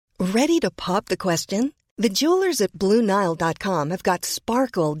Ready to pop the question? The jewelers at BlueNile.com have got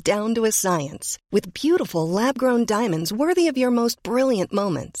sparkle down to a science with beautiful lab-grown diamonds worthy of your most brilliant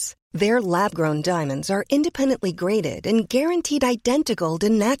moments. Their lab-grown diamonds are independently graded and guaranteed identical to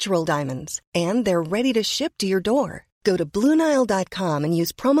natural diamonds, and they're ready to ship to your door. Go to BlueNile.com and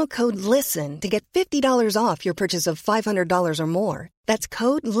use promo code LISTEN to get $50 off your purchase of $500 or more. That's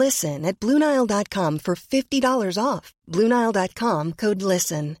code LISTEN at BlueNile.com for $50 off. BlueNile.com, code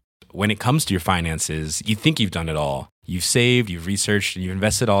LISTEN. When it comes to your finances, you think you've done it all. You've saved, you've researched, and you've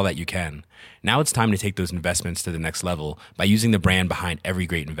invested all that you can. Now it's time to take those investments to the next level by using the brand behind every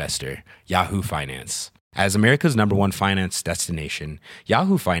great investor, Yahoo Finance. As America's #1 finance destination,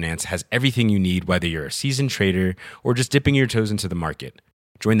 Yahoo Finance has everything you need, whether you're a seasoned trader or just dipping your toes into the market.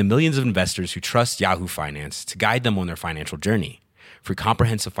 Join the millions of investors who trust Yahoo Finance to guide them on their financial journey. For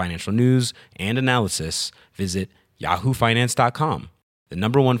comprehensive financial news and analysis, visit yahoofinance.com. The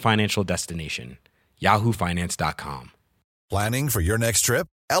 #1 financial destination, yahoofinance.com. Planning for your next trip?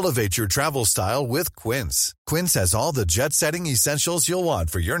 Elevate your travel style with Quince. Quince has all the jet-setting essentials you'll want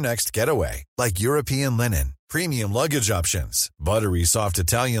for your next getaway, like European linen, premium luggage options, buttery soft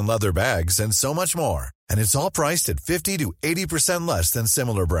Italian leather bags, and so much more. And it's all priced at 50 to 80% less than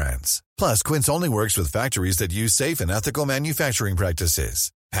similar brands. Plus, Quince only works with factories that use safe and ethical manufacturing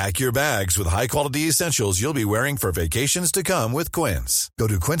practices. Pack your bags with high-quality essentials you'll be wearing for vacations to come with Quince. Go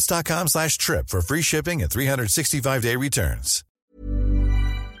to quince.com/trip for free shipping and 365-day returns.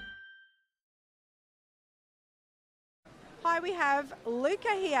 Hi, we have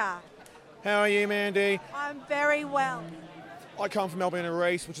Luca here. How are you, Mandy? I'm very well. I come from Melbourne and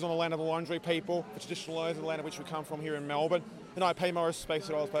Reese, which is on the land of the Wurundjeri people, the traditional owners of the land of which we come from here in Melbourne. And I pay my respects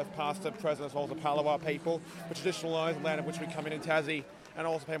to both past and present, as well as the Palawa people, the traditional owners of the land of which we come in Tassie, and I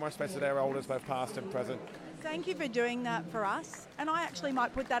also pay my respects to their elders, both past and present. Thank you for doing that for us. And I actually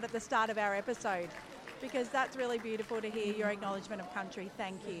might put that at the start of our episode, because that's really beautiful to hear your acknowledgement of country.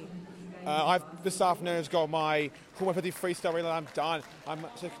 Thank you. This afternoon has got my 450 freestyle relay. I'm done. I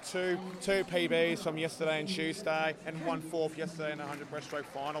took two PBs from yesterday and Tuesday, and 1/4 yesterday in the 100 breaststroke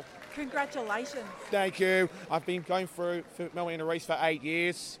final. Congratulations. Thank you. I've been going through Melbourne in a race for 8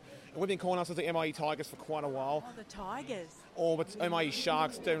 years. And we've been calling ourselves the MIE Tigers for quite a while. Oh, the Tigers. Or the MIE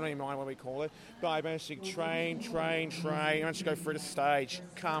Sharks, don't really mind what we call it. But I managed to train, I managed to go through the stage.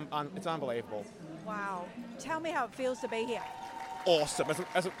 It's unbelievable. Wow. Tell me how it feels to be here. Awesome.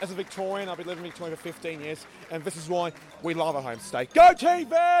 As a Victorian, I've been living in Victoria for 15 years, and this is why we love our home state. Go Team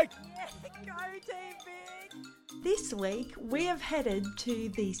Vic! Yeah, go Team Vic! This week, we have headed to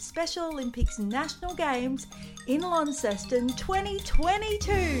the Special Olympics National Games in Launceston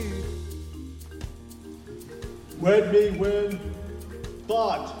 2022. Let me win,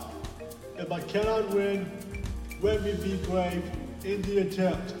 but if I cannot win, let me be brave in the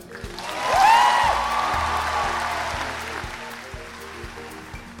attempt.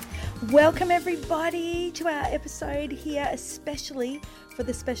 Welcome everybody to our episode here, especially for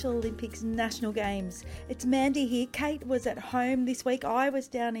the Special Olympics National Games. It's Mandy here. Kate was at home this week. I was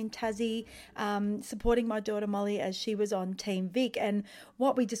down in Tassie supporting my daughter Molly as she was on Team Vic. And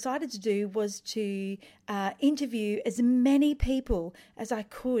what we decided to do was to interview as many people as I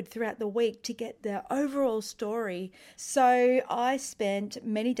could throughout the week to get the overall story. So I spent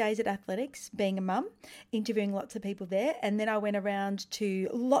many days at athletics, being a mum, interviewing lots of people there. And then I went around to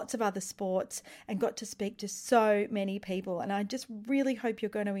lots of other sports and got to speak to so many people. And I just really hope you're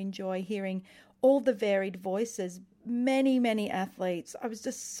going to enjoy hearing all the varied voices, many athletes. I was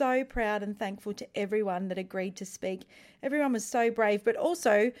just so proud and thankful to everyone that agreed to speak. Everyone was so brave, but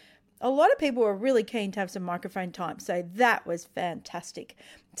also a lot of people were really keen to have some microphone time. So that was fantastic.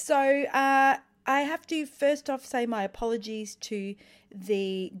 So I have to first off say my apologies to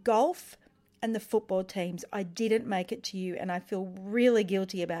the golf and the football teams. I didn't make it to you, and I feel really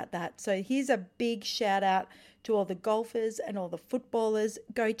guilty about that. So here's a big shout out to all the golfers and all the footballers.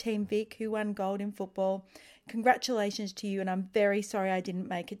 Go Team Vic, who won gold in football. Congratulations to you, and I'm very sorry I didn't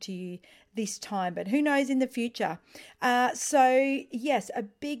make it to you this time, but who knows in the future. So yes, a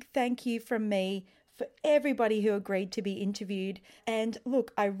big thank you from me for everybody who agreed to be interviewed. And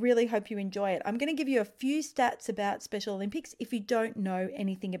look, I really hope you enjoy it. I'm going to give you a few stats about Special Olympics if you don't know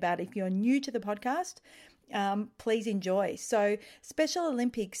anything about it. If you're new to the podcast, please enjoy. So Special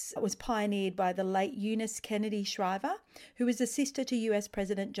Olympics was pioneered by the late Eunice Kennedy Shriver, who was a sister to US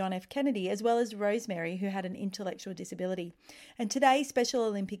President John F. Kennedy, as well as Rosemary, who had an intellectual disability. And today, Special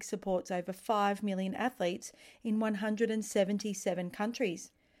Olympics supports over 5 million athletes in 177 countries.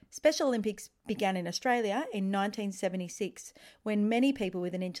 Special Olympics began in Australia in 1976, when many people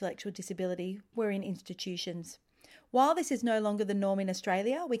with an intellectual disability were in institutions. While this is no longer the norm in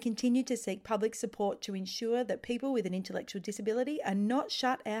Australia, we continue to seek public support to ensure that people with an intellectual disability are not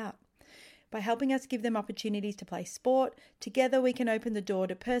shut out. By helping us give them opportunities to play sport, together we can open the door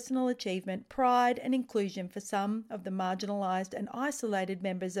to personal achievement, pride and inclusion for some of the marginalised and isolated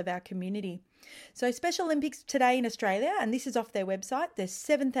members of our community. So Special Olympics today in Australia, and this is off their website, there's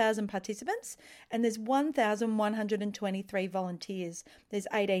 7,000 participants and there's 1,123 volunteers. There's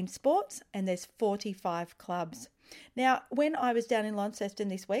 18 sports and there's 45 clubs. Now, when I was down in Launceston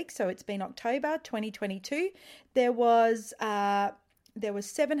this week, so it's been October 2022, there was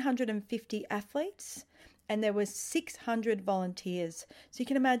 750 athletes and there was 600 volunteers. So you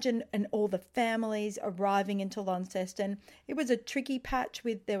can imagine, and all the families arriving into Launceston. It was a tricky patch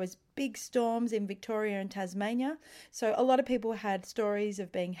there was big storms in Victoria and Tasmania. So a lot of people had stories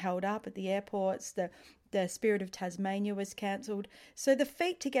of being held up at the airports. The Spirit of Tasmania was cancelled. So the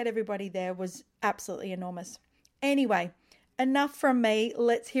feat to get everybody there was absolutely enormous. Anyway, enough from me.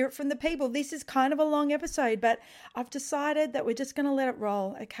 Let's hear it from the people. This is kind of a long episode, but I've decided that we're just going to let it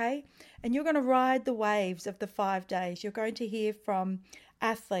roll, okay? And you're going to ride the waves of the 5 days. You're going to hear from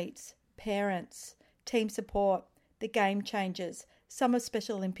athletes, parents, team support, the game changers, some of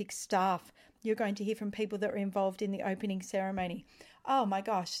Special Olympics staff. You're going to hear from people that were involved in the opening ceremony. Oh my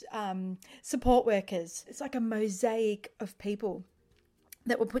gosh, support workers. It's like a mosaic of people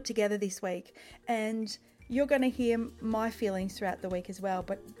that were put together this week. And you're going to hear my feelings throughout the week as well,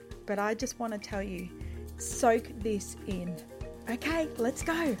 but I just want to tell you, soak this in. Okay, let's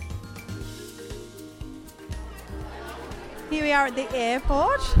go. Here we are at the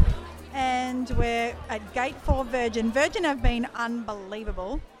airport and we're at Gate 4 Virgin. Virgin have been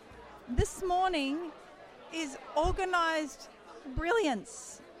unbelievable. This morning is organised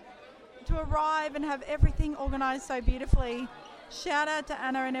brilliance to arrive and have everything organised so beautifully. Shout out to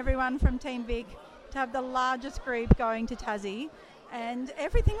Anna and everyone from Team Vic to have the largest group going to Tassie, and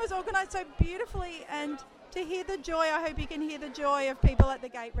everything was organised so beautifully, and to hear the joy, I hope you can hear the joy of people at the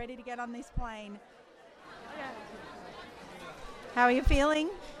gate ready to get on this plane. Yeah. How are you feeling?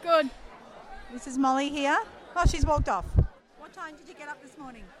 Good. This is Molly here. Oh, she's walked off. What time did you get up this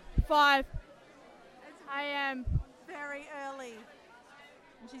morning? 5 a.m. Very early.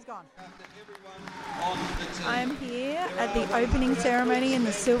 And she's gone. I'm here at the opening ceremony in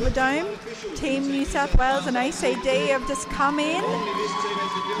the Silver Dome. Team New South Wales and ACD have just come in.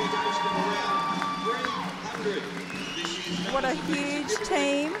 What a huge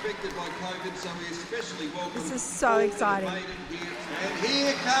team. This is so exciting. And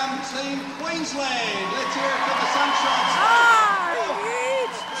here come Team Queensland. Let's hear it for the Sunshine State.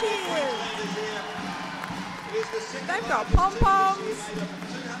 Huge cheers. They've got pom-poms.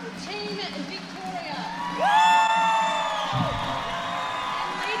 Team Victoria.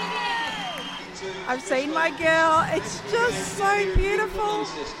 I've seen my girl. It's just so beautiful.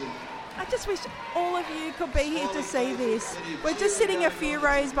 I just wish all of you could be here to see this. We're just sitting a few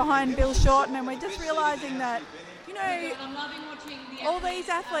rows behind Bill Shorten and we're just realising that, you know, all these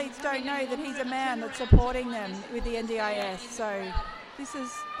athletes don't know that he's a man that's supporting them with the NDIS. So this is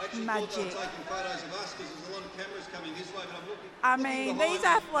magic. I mean, these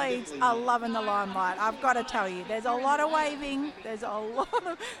athletes are loving the limelight. I've got to tell you, there's a lot of waving. There's a lot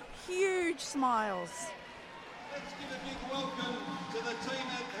of huge smiles. Let's give a big welcome to the team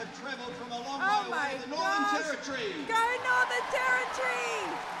that have travelled from a long way to the Northern Territory. Go Northern Territory!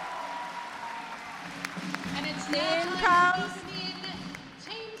 And it's Here now comes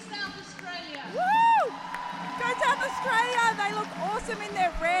Team South Australia. Woo! Go South Australia! They look awesome in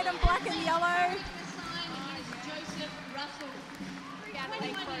their red and black and yellow. The sign is Joseph Russell.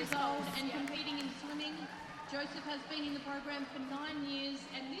 21 years old and competing in swimming. Joseph has been in the program for 9 years,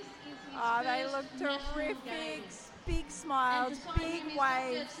 and this is his first They look terrific. Games. Big smiles, big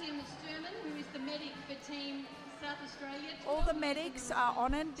waves. Tim Sturman, who is the medic for Team South Australia. All the medics are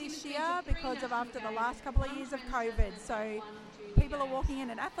honoured this year because of after the last couple of years of COVID. So people are walking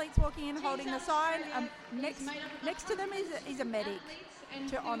in and athletes walking in holding the sign. Next to them is a medic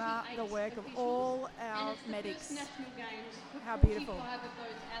to honour the work of all our medics. How beautiful.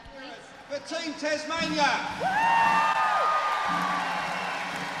 For Team Tasmania.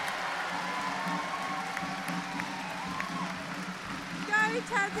 Go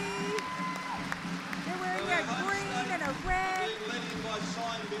Tassie! They're wearing a green and a red. Being led in by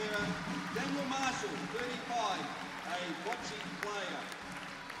sign bearer Daniel Marshall, 35, a bocce player.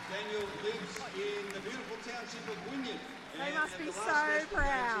 Daniel lives in the beautiful township of Wynyard. They must be so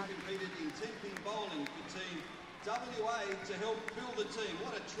proud. He competed in 10-pin bowling for Team WA to help build the team.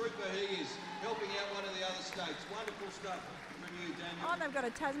 What a trooper he is, helping out one of the other states. Wonderful stuff. new Daniel. Oh, they've got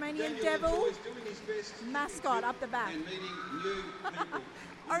a Tasmanian Daniel devil enjoys doing his best mascot up the back. and meeting new people.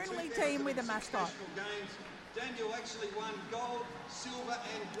 Only team with a mascot. National Games, Daniel actually won gold, silver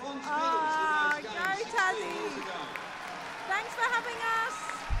and bronze Oh, medals in go those games 16 Tassie. years ago. Thanks for having us.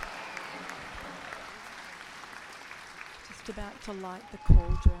 Just about to light the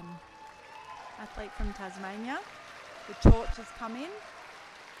cauldron. Athlete from Tasmania. The torch has come in.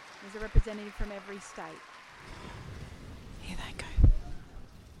 There's a representative from every state. Here they go.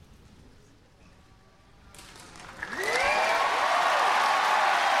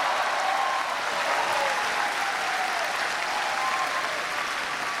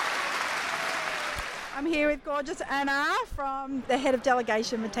 I'm here with gorgeous Anna from the head of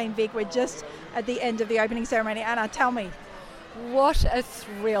delegation with Team Vic. We're just at the end of the opening ceremony. Anna, tell me. What a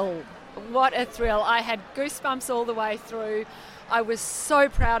thrill. What a thrill. I had goosebumps all the way through. I was so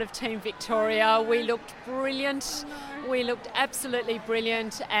proud of Team Victoria. We looked brilliant. We looked absolutely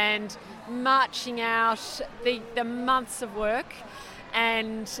brilliant, and marching out the months of work,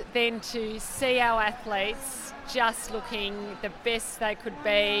 and then to see our athletes just looking the best they could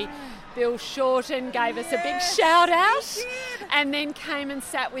be. Bill Shorten gave us a big shout out and then came and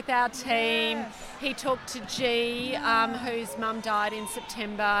sat with our team. He talked to G, whose mum died in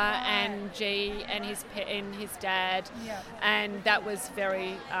September, and G and his dad, and that was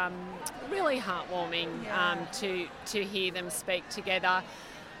very really heartwarming to hear them speak together.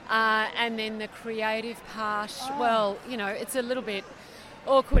 And then the creative part, well, you know, it's a little bit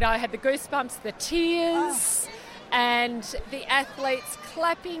awkward. I had the goosebumps, the tears, and the athletes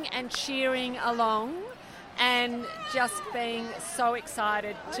clapping and cheering along, and just being so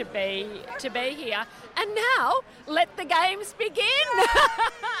excited to be here. And now, let the games begin.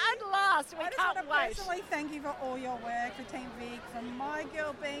 At last, we can't wait. I just want to personally thank you for all your work for Team Vic, for my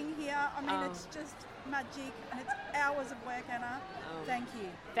girl being here. I mean, it's just magic, and it's hours of work, Anna. Thank you.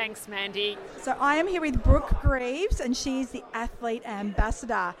 Thanks, Mandy. So I am here with Brooke Greaves, and she's the athlete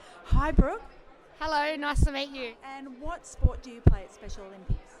ambassador. Hi, Brooke. Hello, nice to meet you. And what sport do you play at Special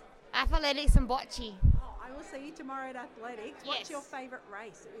Olympics? Athletics and bocce. Oh, I will see you tomorrow at athletics. What's Yes. your favourite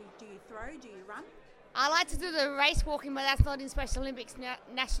race? Do you throw? Do you run? I like to do the race walking, but that's not in Special Olympics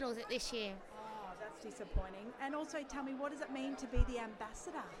Nationals this year. Oh, that's disappointing. And also tell me, what does it mean to be the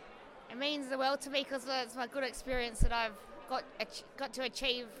ambassador? It means the world to me because it's my good experience that I've got to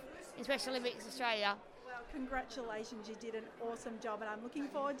achieve in Special Olympics Australia. Well, congratulations. You did an awesome job, and I'm looking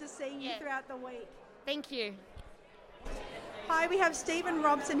forward to seeing you throughout the week. Thank you. Hi, we have Stephen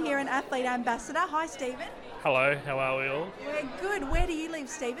Robson here, an athlete ambassador. Hi, Stephen. Hello, how are we all? We're good. Where do you live,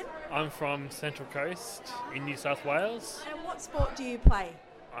 Stephen? I'm from Central Coast in New South Wales. And what sport do you play?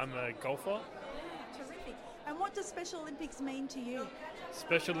 I'm a golfer. Terrific. And what does Special Olympics mean to you?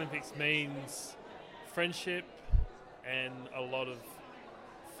 Special Olympics means friendship and a lot of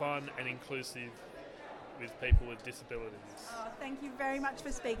fun and inclusive with people with disabilities. Oh, thank you very much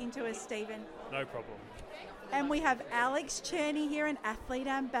for speaking to us, Stephen. No problem. And we have Alex Cherney here, an athlete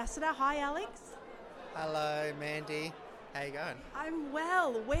ambassador. Hi, Alex. Hello, Mandy. How you going? I'm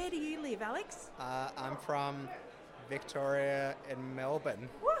well. Where do you live, Alex? I'm from Victoria in Melbourne.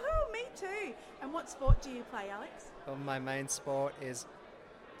 Woohoo, me too. And what sport do you play, Alex? Well, my main sport is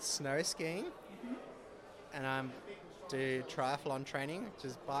snow skiing, and I do triathlon training, which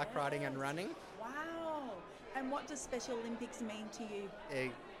is bike riding and running. Wow. And what does Special Olympics mean to you?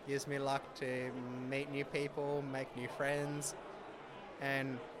 It gives me luck to meet new people, make new friends,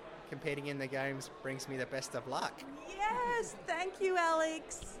 and competing in the games brings me the best of luck. Yes, thank you,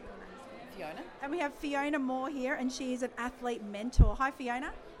 Alex. Fiona. And we have Fiona Moore here, and she is an athlete mentor. Hi,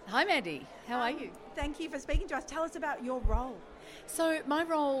 Fiona. Hi, Mandy. How are you? Thank you for speaking to us. Tell us about your role. So my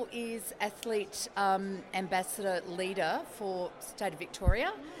role is athlete ambassador leader for State of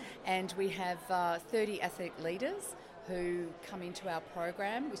Victoria, and we have 30 athlete leaders who come into our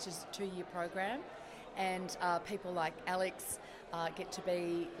program, which is a 2-year program, and people like Alex get to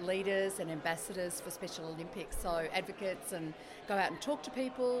be leaders and ambassadors for Special Olympics, so advocates, and go out and talk to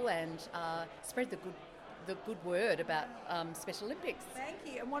people and spread the good word about Special Olympics. Thank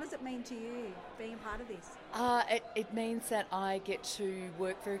you. And what does it mean to you being a part of this? It means that I get to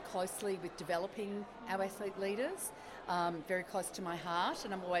work very closely with developing our athlete leaders, very close to my heart,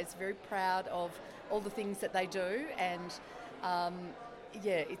 and I'm always very proud of all the things that they do, and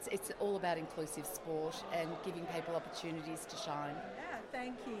it's all about inclusive sport and giving people opportunities to shine. Yeah,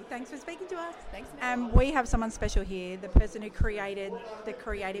 thank you. Thanks for speaking to us. Thanks, We have someone special here, the person who created the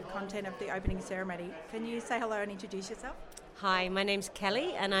creative content of the opening ceremony. Can you say hello and introduce yourself? Hi, my name's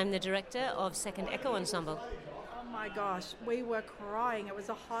Kelly and I'm the director of Second Echo Ensemble. my gosh, we were crying. It was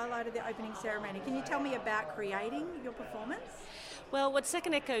a highlight of the opening ceremony. Can you tell me about creating your performance? Well, what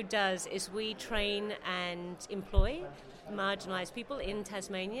Second Echo does is we train and employ marginalised people in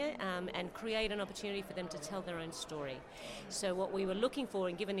Tasmania and create an opportunity for them to tell their own story. So what we were looking for,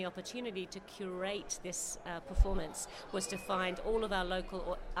 and given the opportunity to curate this performance, was to find all of our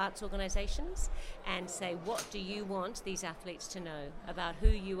local arts organisations and say, what do you want these athletes to know about who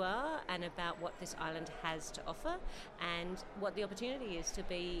you are and about what this island has to offer and what the opportunity is to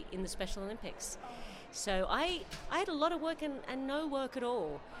be in the Special Olympics. So I had a lot of work and no work at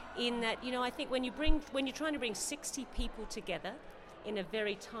all, in that, you know, I think when you're trying to bring 60 people together in a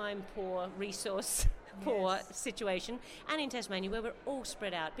very time-poor, resource-poor situation, and in Tasmania where we're all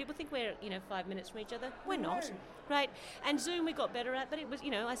spread out. People think we're, 5 minutes from each other. We're not, right? And Zoom we got better at, but it was,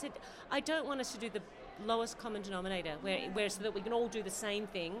 I said, I don't want us to do the lowest common denominator, where so that we can all do the same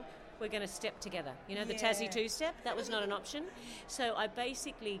thing. We're going to step together. The Tassie two-step, that was not an option. So I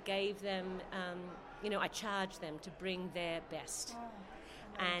basically gave them, I charged them to bring their best.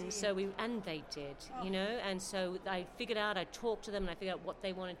 And they did, and so I talked to them and I figured out what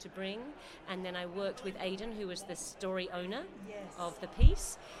they wanted to bring, and then I worked with Aidan, who was the story owner of the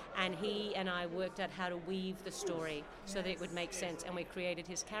piece, and he and I worked out how to weave the story so that it would make sense, and we created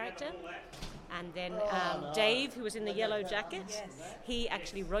his character. And then Dave, who was in the yellow jacket, he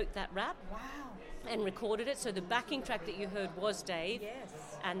actually wrote that rap. And recorded it, so the backing track that you heard was Dave,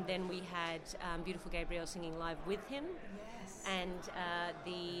 and then we had Beautiful Gabrielle singing live with him, and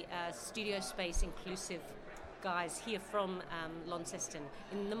the Studio Space Inclusive guys here from Launceston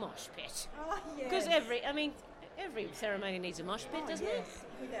in the mosh pit. Because every ceremony needs a mosh pit, doesn't it?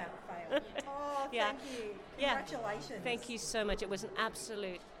 Without fail. Oh, thank you. Congratulations. Thank you so much. It was an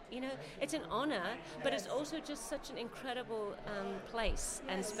absolute... it's an honour, but it's also just such an incredible place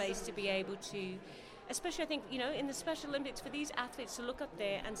and space to be able to, especially I think, in the Special Olympics, for these athletes to look up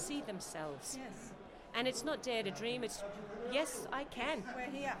there and see themselves. Yes. And it's not dare to dream, it's, yes, I can.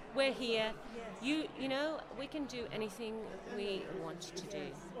 We're here. Yes. We can do anything we want to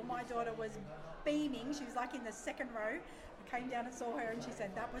do. Well, my daughter was beaming. She was like in the second row. I came down and saw her and she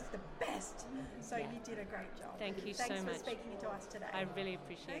said that was the best. So you did a great job. Thank you so much. Thanks for speaking to us today. I really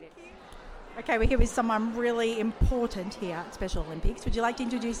appreciate it. Thank you. Okay, we're here with someone really important here at Special Olympics. Would you like to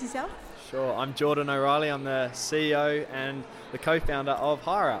introduce yourself? Sure, I'm Jordan O'Reilly. I'm the CEO and the co-founder of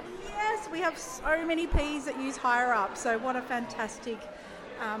HireUp. Yes, we have so many Ps that use HireUp. So what a fantastic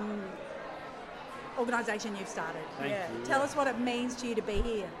organisation you've started. Thank you. Tell us what it means to you to be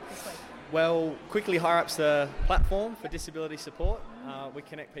here this week. Well, quickly, HireUp's the platform for disability support. We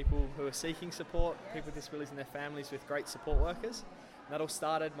connect people who are seeking support, people with disabilities and their families, with great support workers. And that all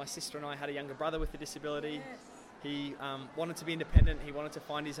started, my sister and I had a younger brother with a disability. He wanted to be independent, he wanted to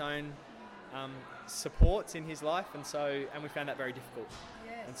find his own supports in his life, and we found that very difficult.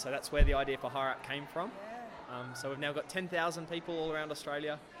 And so that's where the idea for HireUp came from. So we've now got 10,000 people all around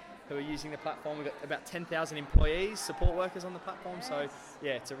Australia who are using the platform. We've got about 10,000 employees, support workers on the platform. So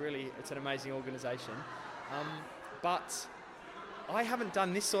yeah, it's an amazing organisation. But I haven't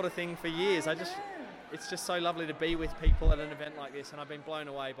done this sort of thing for years. It's just so lovely to be with people at an event like this, and I've been blown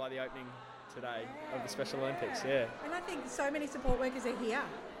away by the opening today of the Special Olympics. Yeah. And I think so many support workers are here,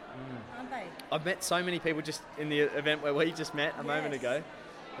 aren't they? I've met so many people just in the event where we just met a moment ago.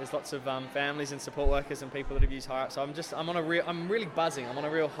 There's lots of families and support workers and people that have used HireUp. So I'm really buzzing. I'm on a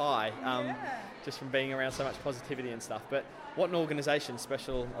real high, just from being around so much positivity and stuff. But what an organisation,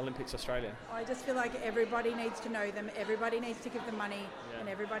 Special Olympics Australia. I just feel like everybody needs to know them. Everybody needs to give them money, and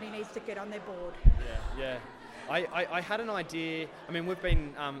everybody needs to get on their board. Yeah. I had an idea. I mean, we've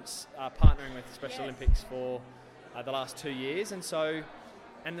been partnering with Special Olympics for the last 2 years, and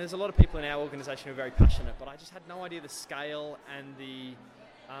there's a lot of people in our organisation who are very passionate. But I just had no idea the scale and the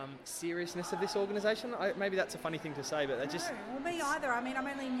seriousness of this organisation. Maybe that's a funny thing to say, but they just... Well, me either. I mean, I'm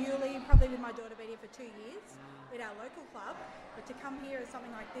only probably with my daughter, been here for 2 years with our local club, but to come here as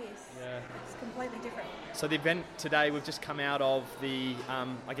something like this, it's completely different. So the event today, we've just come out of the,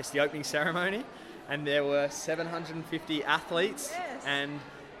 the opening ceremony, and there were 750 athletes and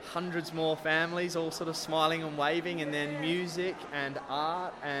hundreds more families all sort of smiling and waving, and then music and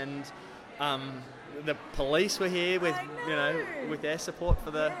art, and the police were here with with their support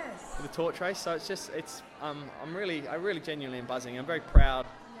for the torch race. So I really genuinely am buzzing. I'm very proud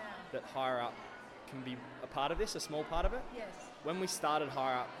that HireUp can be a part of this, a small part of it. When we started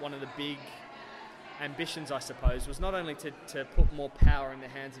HireUp, one of the big ambitions, I suppose, was not only to put more power in the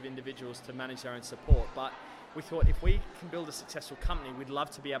hands of individuals to manage their own support, but we thought if we can build a successful company, we'd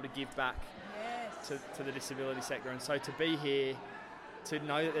love to be able to give back to the disability sector. And so to be here to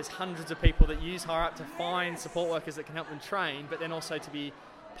know that there's hundreds of people that use HireUp to find support workers that can help them train, but then also to be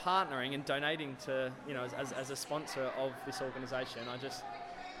partnering and donating to, as a sponsor of this organisation.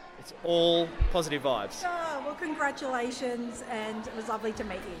 It's all positive vibes. Oh, well, congratulations, and it was lovely to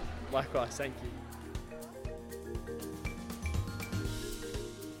meet you. Likewise, thank you.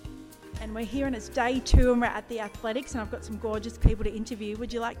 And we're here and it's day 2 and we're at the athletics and I've got some gorgeous people to interview.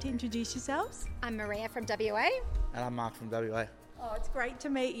 Would you like to introduce yourselves? I'm Maria from WA. And I'm Mark from WA. Oh, it's great to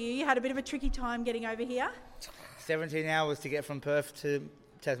meet you. You had a bit of a tricky time getting over here. 17 hours to get from Perth to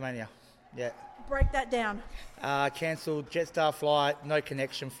Tasmania. Yeah. Break that down. Cancelled Jetstar flight, no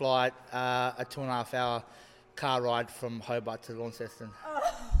connection flight, a 2.5 hour car ride from Hobart to Launceston.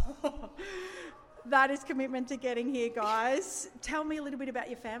 Oh, that is commitment to getting here, guys. Tell me a little bit about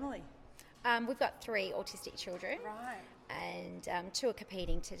your family. We've got 3 autistic children. Right. And 2 are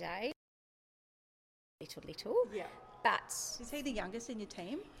competing today. Little. Yeah. But is he the youngest in your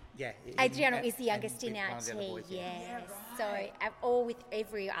team? Yeah. Adriano is the youngest in our team. Boys, yes. So all with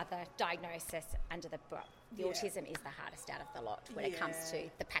every other diagnosis under the autism is the hardest out of the lot when it comes to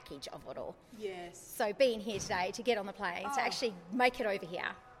the package of it all. Yes. So being here today to get on the plane to actually make it over here.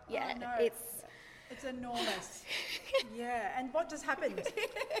 Yeah. It's enormous. Yeah. And what just happened?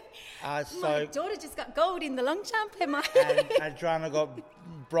 My daughter just got gold in the long jump. And Adriana got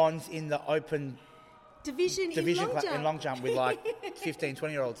bronze in the open division in long jump with like 15,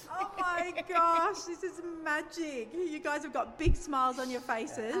 20-year-olds. Oh my gosh, this is magic. You guys have got big smiles on your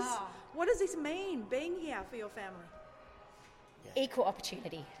faces. Oh. What does this mean, being here for your family? Yeah. Equal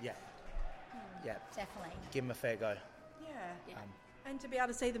opportunity. Yeah. Yeah. Definitely. Give them a fair go. Yeah. And to be able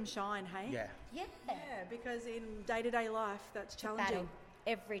to see them shine, hey? Yeah. Yeah, because in day-to-day life, that's challenging.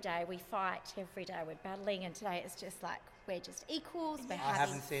 Every day we fight, every day we're battling, and today it's just like we're just equals. I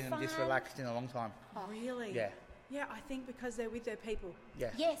haven't seen them this relaxed in a long time. Oh, really? Yeah. Yeah, I think because they're with their people. Yeah.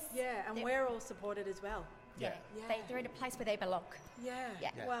 Yes. Yeah, and we're all supported as well. Yeah. They're in a place where they belong. Yeah.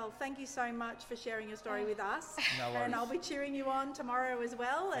 Well, thank you so much for sharing your story with us. No worries. And I'll be cheering you on tomorrow as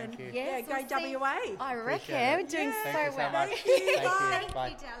well. Thank you. Yes, go WA. I reckon. We're doing so well. Thank you. Thank you,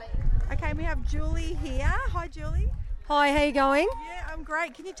 Bye. darling. Okay, we have Julie here. Hi, Julie. Hi, how you going? Yeah, I'm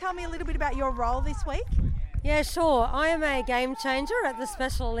great. Can you tell me a little bit about your role this week? Yeah, sure. I am a game changer at the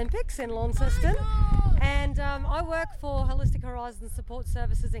Special Olympics in Launceston, and I work for Holistic Horizons Support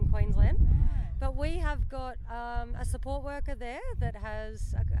Services in Queensland. But we have got a support worker there that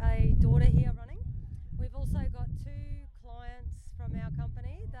has a daughter here running. We've also got 2 clients from our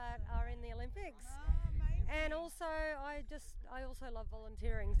company that are in the Olympics. And also, I also love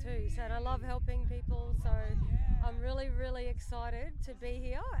volunteering too. So I love helping people. So I'm really, really excited to be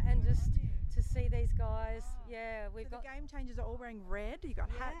here and just to see these guys. Yeah, the game changers are all wearing red. You've got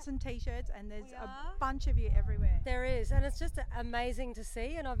hats and t-shirts, and there's a bunch of you everywhere. There is, and it's just amazing to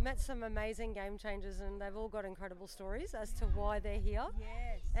see. And I've met some amazing game changers, and they've all got incredible stories as to why they're here.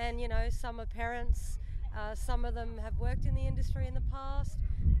 Yes. And some are parents. Some of them have worked in the industry in the past.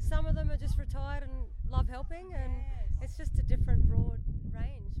 Some of them are just retired and love helping, and it's just a different broad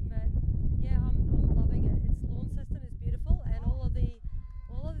range. But yeah, I'm loving it. Launceston is beautiful, and all of these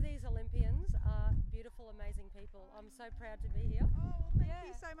Olympians are beautiful, amazing people. I'm so proud to be here. Oh, well, thank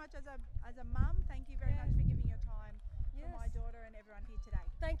you so much as a mum. Thank you very much for giving your time for my daughter and everyone here today.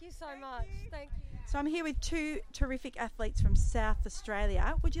 Thank you so much. Thank you. So I'm here with 2 terrific athletes from South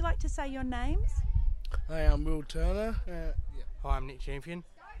Australia. Would you like to say your names? Hi, I'm Will Turner. Hi, I'm Nick Champion.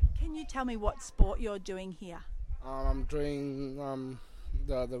 Can you tell me what sport you're doing here? I'm doing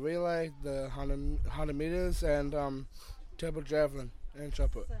the relay, the 100 metres, and table javelin and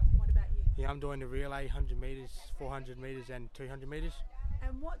shot put. What about you? Yeah, I'm doing the relay, 100 metres, 400 metres, and 200 metres.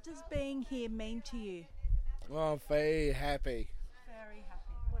 And what does being here mean to you? Well, I'm very happy. Very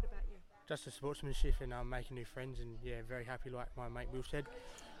happy. What about you? Just the sportsmanship and making new friends, and very happy, like my mate Will said.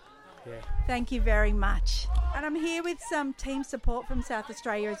 Yeah. Thank you very much. And I'm here with some team support from South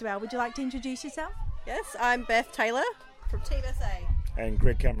Australia as well. Would you like to introduce yourself? Yes, I'm Beth Taylor from Team SA. And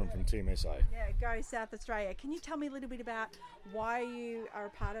Greg Cameron from Team SA. Yeah, go South Australia. Can you tell me a little bit about why you are a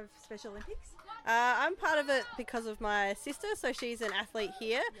part of Special Olympics? I'm part of it because of my sister, so she's an athlete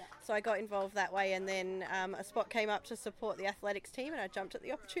here, so I got involved that way, and then a spot came up to support the athletics team, and I jumped at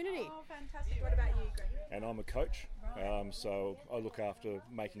the opportunity. Oh, fantastic. What about you, Greg? And I'm a coach, so I look after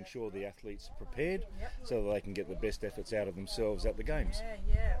making sure the athletes are prepared so that they can get the best efforts out of themselves at the games.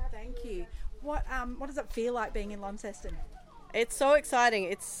 Yeah, thank you. What does it feel like being in Launceston? It's so exciting.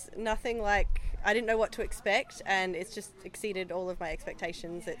 It's nothing like, I didn't know what to expect, and it's just exceeded all of my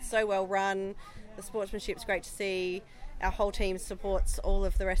expectations. It's so well run. The sportsmanship's great to see. Our whole team supports all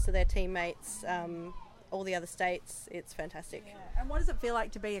of the rest of their teammates. all the other states. It's fantastic. And what does it feel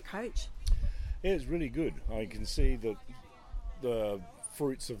like to be a coach? Yeah, it's really good. I can see the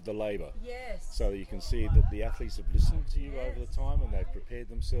fruits of the labour. Yes. So you can see that the athletes have listened to you over the time, and they've prepared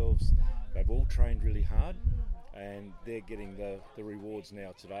themselves. They've all trained really hard, and they're getting the rewards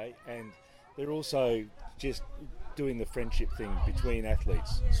now today. And they're also just doing the friendship thing between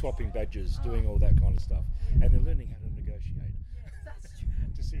athletes, swapping badges, doing all that kind of stuff. And they're learning how to negotiate. Yes, that's true.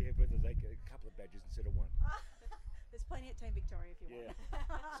 To see whether they get a couple of badges instead of one. There's plenty at Team Victoria if you want.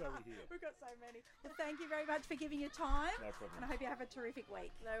 So we hear. We've got so many. Well, thank you very much for giving your time. No problem. And I hope you have a terrific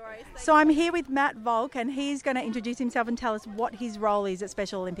week. No worries. So I'm here with Matt Volk, and he's going to introduce himself and tell us what his role is at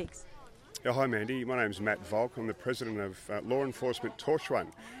Special Olympics. Yeah, hi Mandy, my name's Matt Volk. I'm the president of Law Enforcement Torch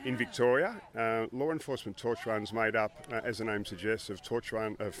Run in Victoria. Law Enforcement Torch Run's made up, as the name suggests, of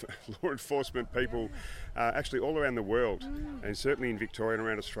law enforcement people actually all around the world, and certainly in Victoria and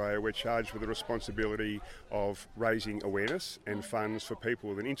around Australia. We're charged with the responsibility of raising awareness and funds for people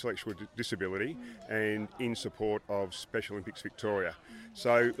with an intellectual disability and in support of Special Olympics Victoria.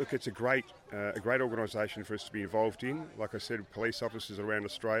 So look, it's a great organisation for us to be involved in. Like I said, police officers around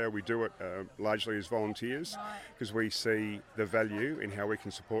Australia, we do it largely as volunteers because we see the value in how we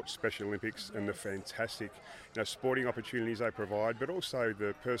can support Special Olympics and the fantastic sporting opportunities they provide, but also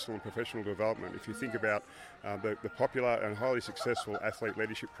the personal and professional development. If you think about the popular and highly successful athlete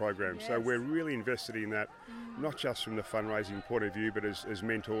leadership program. So we're really invested in that, not just from the fundraising point of view, but as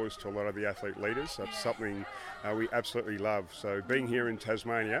mentors to a lot of the athlete leaders. So it's something we absolutely love. So being here in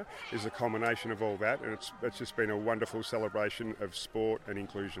Tasmania is a combination of all that, and it's just been a wonderful celebration of sport and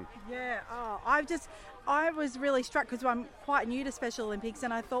inclusion. Yeah, I was really struck because I'm quite new to Special Olympics,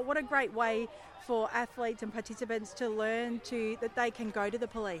 and I thought what a great way for athletes and participants to learn that they can go to the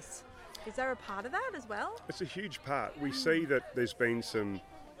police. Is there a part of that as well? It's a huge part. We see that there's been some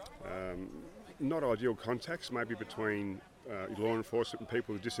not ideal contacts maybe between law enforcement and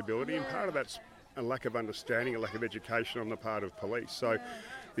people with disability, and part of that's a lack of understanding, a lack of education on the part of police. So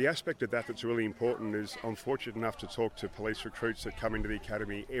the aspect of that that's really important is I'm fortunate enough to talk to police recruits that come into the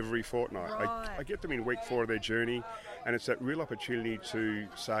academy every fortnight. I get them in week 4 of their journey, and it's that real opportunity to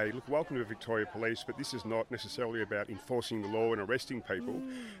say, look, welcome to Victoria Police, but this is not necessarily about enforcing the law and arresting people.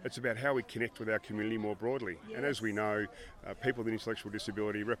 It's about how we connect with our community more broadly. Yes. And as we know, people with intellectual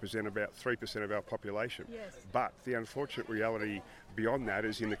disability represent about 3% of our population. Yes. But the unfortunate reality beyond that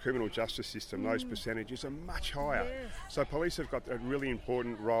is in the criminal justice system, those percentages are much higher. Yes. So police have got a really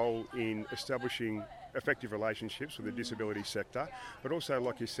important role in establishing effective relationships with the disability sector, but also,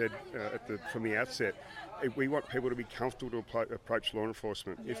 like you said from the outset, we want people to be comfortable to approach law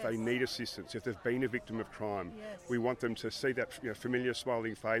enforcement if they need assistance, if they've been a victim of crime. We want them to see that familiar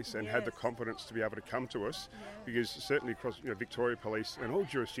smiling face and have the confidence to be able to come to us, because certainly across Victoria Police and all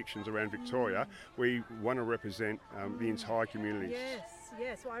jurisdictions around Victoria, we want to represent the entire community.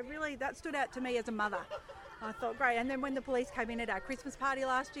 Yes. Well, that stood out to me as a mother. I thought, great. And then when the police came in at our Christmas party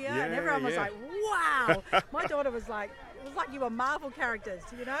last year, and everyone was like, wow. My daughter was like, it was like you were Marvel characters,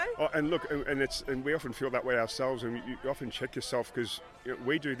 Oh, and look, and we often feel that way ourselves, and you often check yourself because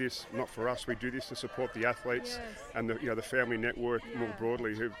we do this not for us. We do this to support the athletes and the family network more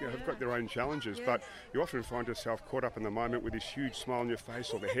broadly who have got their own challenges. But you often find yourself caught up in the moment with this huge smile on your face,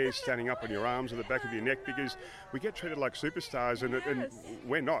 or the hair standing up on your arms or the back of your neck, because we get treated like superstars, and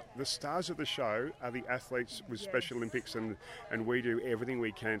we're not. The stars of the show are the athletes with Special Olympics, and we do everything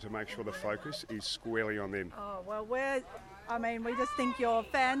we can to make sure the focus is squarely on them. Oh, well, we just think you're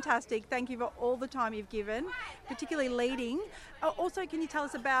fantastic. Thank you for all the time you've given, particularly leading. Also, can you tell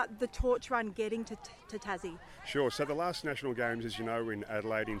us about the torch run getting to Tassie? Sure. So the last National Games, as you know, were in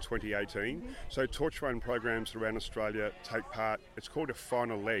Adelaide in 2018. So torch run programs around Australia take part. It's called a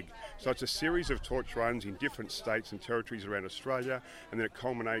final leg. So it's a series of torch runs in different states and territories around Australia, and then it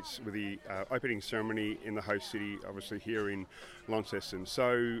culminates with the opening ceremony in the host city, obviously here in Launceston.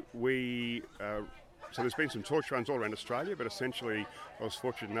 So So there's been some torch runs all around Australia, but essentially I was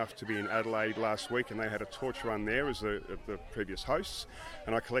fortunate enough to be in Adelaide last week, and they had a torch run there as the previous hosts,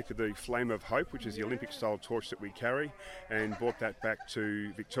 and I collected the Flame of Hope, which is the Olympic-style torch that we carry, and brought that back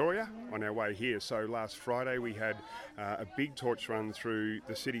to Victoria on our way here. So last Friday we had a big torch run through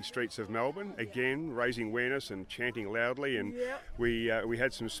the city streets of Melbourne, again raising awareness and chanting loudly, and we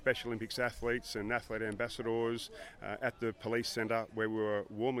had some Special Olympics athletes and athlete ambassadors at the police centre, where we were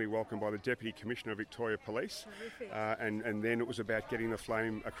warmly welcomed by the Deputy Commissioner of Victoria Police, and then it was about getting the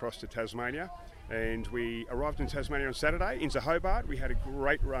flame across to Tasmania. And we arrived in Tasmania on Saturday into Hobart. We had a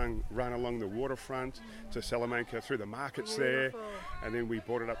great run along the waterfront to Salamanca through the markets there, and then we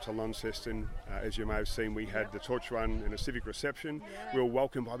brought it up to Launceston. As you may have seen, we had the torch run and a civic reception. We were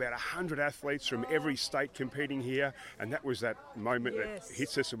welcomed by about 100 athletes from every state competing here, and that was that moment that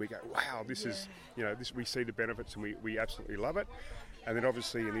hits us, and we go, "Wow, this is, we see the benefits, and we absolutely love it." And then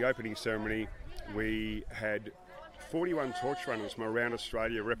obviously in the opening ceremony, we had 41 torch runners from around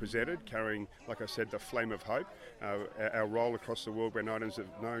Australia represented, carrying, like I said, the flame of hope. Our role across the world, we're known as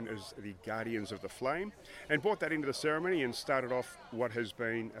the Guardians of the Flame, and brought that into the ceremony and started off what has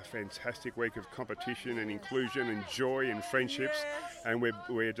been a fantastic week of competition and inclusion and joy and friendships, and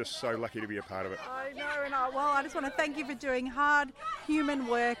we're just so lucky to be a part of it. I know, and I just want to thank you for doing hard human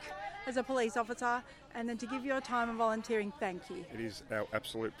work as a police officer, and then to give your time and volunteering, thank you. It is our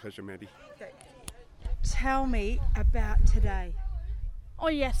absolute pleasure, Mandy. Okay. Tell me about today. Or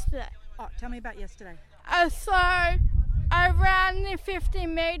yesterday. Oh, tell me about yesterday. So I ran the 50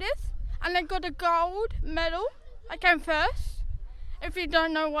 metres and I got a gold medal. I came first. If you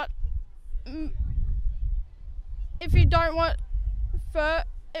don't know what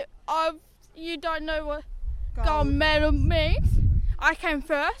gold medal means, I came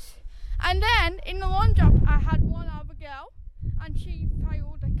first. And then in the long jump, I had one other girl, and she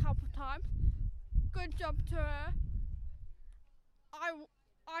failed a couple times. Good job to her.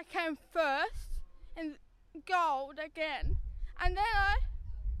 I came first in gold again, and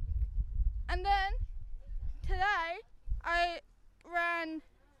then today I ran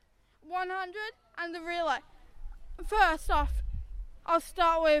 100 and the relay. First off, I'll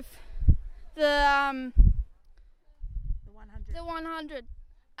start with the 100,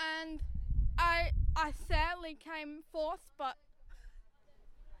 and I sadly came fourth, but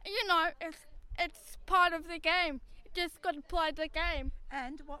it's part of the game. You just got to play the game.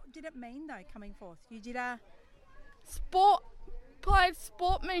 And what did it mean though, coming fourth? You did played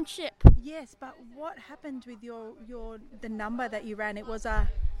sportsmanship. Yes, but what happened with the number that you ran? It was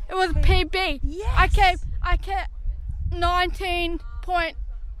PB. Yes. I kept 19.42.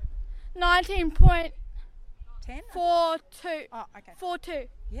 Oh, okay. 42.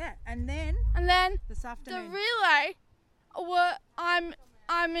 Yeah, and then this afternoon, the relay.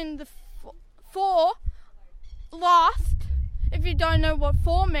 I'm in the 4 last. If you don't know what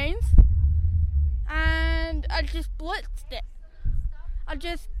 4 means, and I just blitzed it. I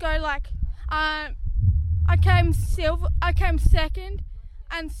just go like I came second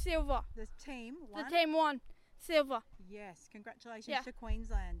and silver. The team won silver. Yes, congratulations to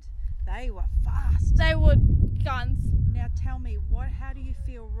Queensland. They were fast. They were guns. Now tell me, how do you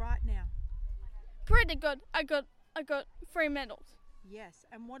feel right now? Pretty good. I got 3 medals. Yes,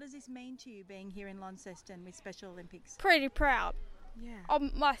 and what does this mean to you being here in Launceston with Special Olympics? Pretty proud. Yeah.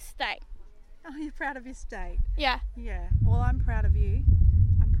 Of my state. Oh, you're proud of your state? Yeah. Yeah. Well, I'm proud of you.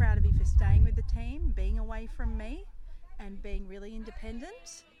 I'm proud of you for staying with the team, being away from me, and being really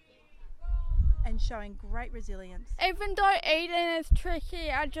independent and showing great resilience. Even though eating is tricky,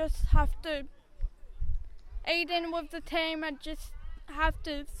 I just have to eat in with the team. I just have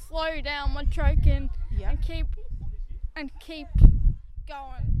to slow down my choking and keep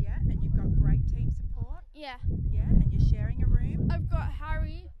going. Yeah, and you've got great team support. Yeah. Yeah, and you're sharing a room. I've got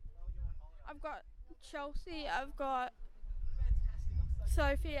Harry, I've got Chelsea, I've got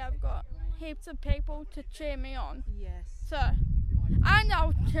Sophie, I've got heaps of people to cheer me on. Yes. So, and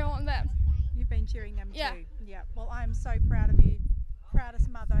I'll cheer on them. You've been cheering them too. Yeah. Well, I'm so proud of you. Proudest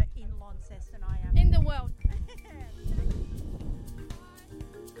mother in Launceston I am. In the world.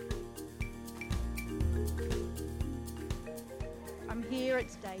 I'm here,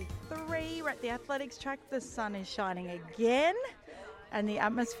 it's day 3, we're at the athletics track, the sun is shining again and the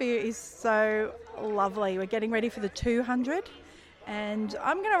atmosphere is so lovely. We're getting ready for the 200 and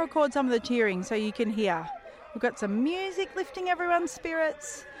I'm going to record some of the cheering so you can hear. We've got some music lifting everyone's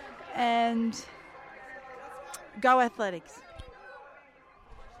spirits and go athletics.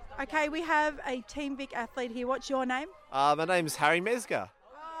 Okay, we have a Team Vic athlete here. What's your name? My name's Harry Mesger.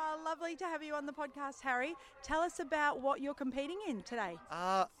 Lovely to have you on the podcast, Harry. Tell us about what you're competing in today.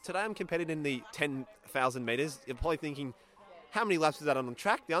 Today I'm competing in the 10,000 metres. You're probably thinking, how many laps is that on the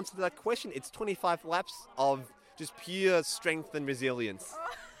track? The answer to that question, it's 25 laps of just pure strength and resilience.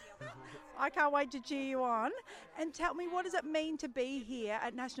 I can't wait to cheer you on. And tell me, what does it mean to be here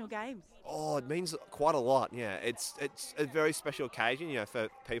at National Games? Oh, it means quite a lot, yeah. It's a very special occasion, for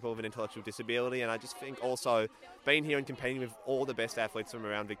people with an intellectual disability, and I just think also being here and competing with all the best athletes from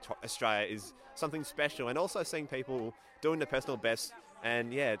around Australia is something special, and also seeing people doing their personal best,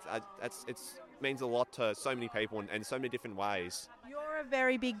 and it means a lot to so many people in so many different ways. You're a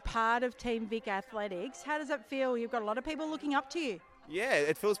very big part of Team Vic Athletics. How does it feel? You've got a lot of people looking up to you. Yeah,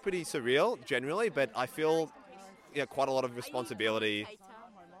 it feels pretty surreal generally, but I feel quite a lot of responsibility.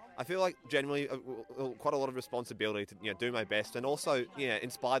 I feel like generally quite a lot of responsibility to do my best and also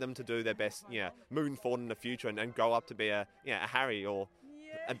inspire them to do their best moving forward in the future and grow up to be a Harry or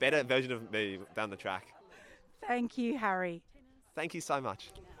a better version of me down the track. Thank you, Harry. Thank you so much.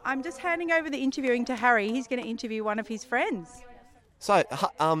 I'm just handing over the interviewing to Harry. He's going to interview one of his friends. So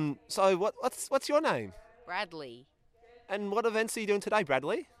what's your name? Bradley. And what events are you doing today,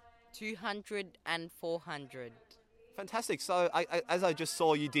 Bradley? 200 and 400. Fantastic. So as I just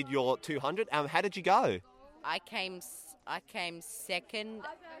saw, you did your 200. How did you go? I came second,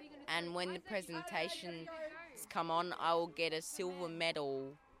 and when the presentations come on, I will get a silver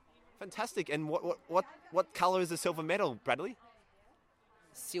medal. Fantastic. And what colour is the silver medal, Bradley?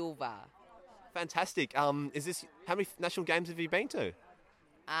 Silver. Fantastic. How many national games have you been to?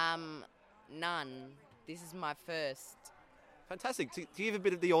 None. This is my first. Fantastic. To give a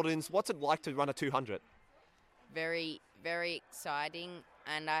bit of the audience, what's it like to run a 200? Very, very exciting,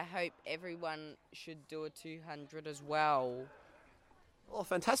 and I hope everyone should do a 200 as well. Oh,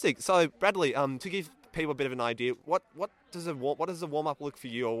 fantastic. So, Bradley, to give people a bit of an idea, what does the warm up look for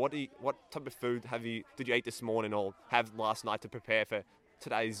you, or what type of food did you eat this morning or have last night to prepare for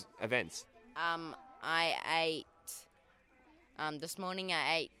today's events? I ate this morning.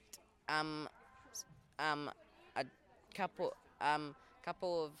 I ate a couple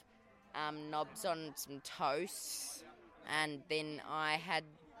of knobs on some toast, and then I had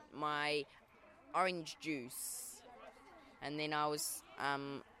my orange juice, and then I was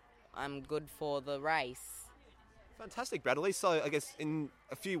I'm good for the race. Fantastic, Bradley. So I guess in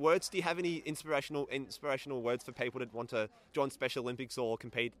a few words, do you have any inspirational words for people that want to join Special Olympics or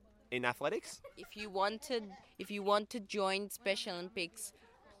compete in athletics? If you want to join Special Olympics,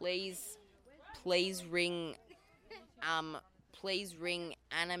 please ring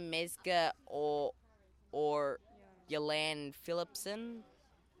Anna Mesger or Yolande Phillipson.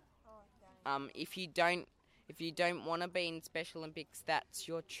 If you don't want to be in Special Olympics, that's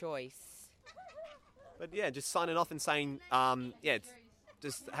your choice. But yeah, just signing off and saying,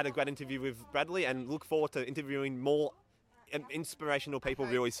 just had a great interview with Bradley and look forward to interviewing more inspirational people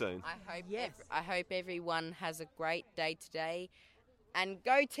really soon. I hope everyone has a great day today, and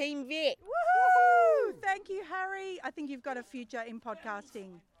go Team Vic! Woohoo! Thank you, Harry. I think you've got a future in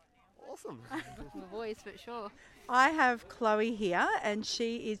podcasting. Awesome. My voice, but sure. I have Chloe here, and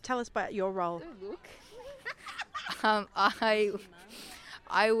tell us about your role. Oh, look.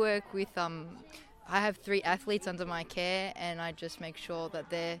 I work with I have 3 athletes under my care, and I just make sure that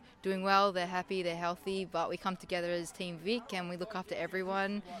they're doing well, they're happy, they're healthy, but we come together as Team Vic and we look after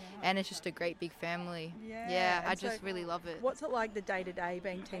everyone, and it's just a great big family. Yeah, I just really love it. What's it like the day-to-day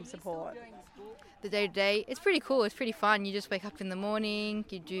being team support? The day-to-day, it's pretty cool, it's pretty fun. You just wake up in the morning,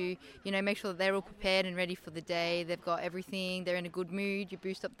 you do, make sure that they're all prepared and ready for the day. They've got everything, they're in a good mood, you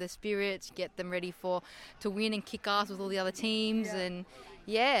boost up their spirits, get them ready to win and kick ass with all the other teams, and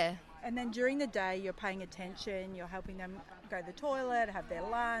yeah. And then during the day, you're paying attention, you're helping them go to the toilet, have their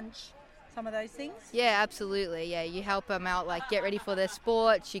lunch, some of those things? Yeah, absolutely. Yeah, you help them out, get ready for their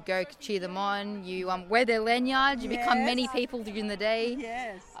sports, you go cheer them on, you wear their lanyards, you become many people during the day.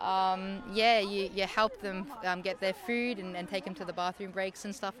 Yes. You help them get their food and take them to the bathroom breaks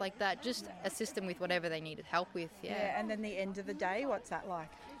and stuff like that. Just assist them with whatever they needed help with, Yeah, and then the end of the day, what's that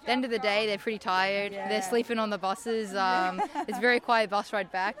like? At the end of the day, they're pretty tired. Yeah. They're sleeping on the buses. It's a very quiet bus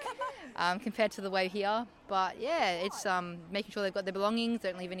ride back compared to the way here. But yeah, it's making sure they've got their belongings,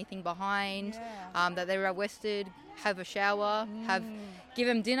 don't leave anything behind, that they're well rested, have a shower, give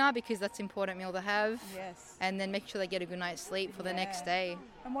them dinner because that's an important meal to have. Yes. And then make sure they get a good night's sleep for the next day.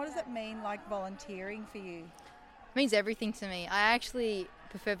 And what does it mean, volunteering for you? It means everything to me. I actually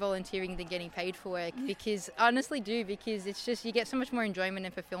prefer volunteering than getting paid for work because it's just you get so much more enjoyment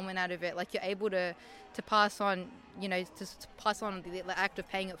and fulfillment out of it. You're able to pass on pass on the act of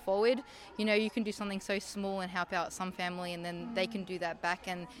paying it forward. You can do something so small and help out some family, and then they can do that back,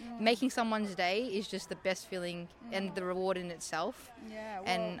 and making someone's day is just the best feeling and the reward in itself. Yeah,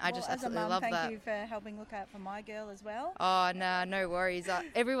 and I just absolutely love that. Thank you for helping look out for my girl as well. Oh no worries.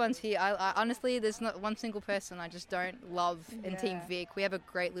 Everyone's here. I honestly, there's not one single person I just don't love in Team Vic. We have a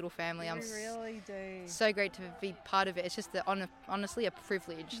great little family. We really do. So great to be part of it. It's just honestly a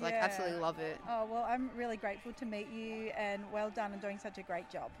privilege. Absolutely love it. Oh well, I'm really grateful to meet you, and well done on doing such a great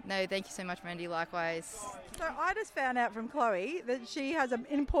job. No, thank you so much, Mandy. Likewise. So I just found out from Chloe that she has an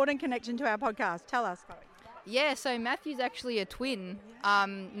important connection to our podcast. Tell us, Chloe. Yeah, so Matthew's actually a twin.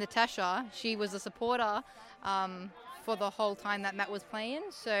 Natasha, she was a supporter for the whole time that Matt was playing.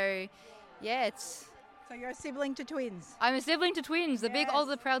 So, yeah, it's... So you're a sibling to twins? I'm a sibling to twins, the big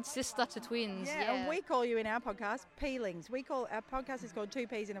older proud sister to twins. Yeah, and we call you in our podcast peelings. Our podcast is called Two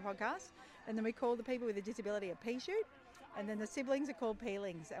Peas in a Podcast, and then we call the people with a disability a pea shoot, and then the siblings are called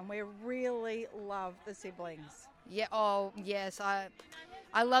peelings, and we really love the siblings. Yeah, oh, yes, I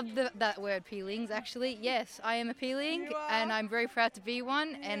love that word, peelings, actually. Yes, I am a peeling, and I'm very proud to be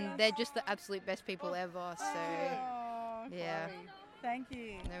one, and they're just the absolute best people ever, so, yeah. Chloe, thank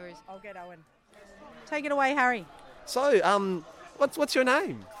you. No worries. I'll get Owen. Take it away, Harry. So, what's your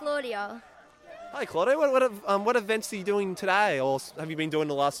name? Claudia. Hi, Claudia. What events are you doing today, or have you been doing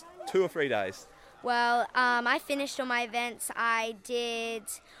the last 2 or 3 days? Well, I finished all my events.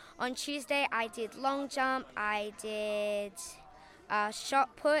 On Tuesday, I did long jump, I did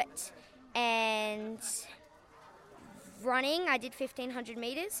shot put, and running. I did 1,500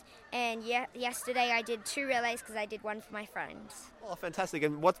 metres, and yesterday I did 2 relays because I did one for my friends. Oh, fantastic!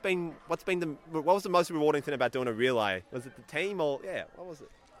 And what was the most rewarding thing about doing a relay? Was it the team, or what was it?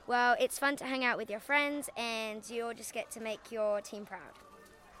 Well, it's fun to hang out with your friends, and you all just get to make your team proud.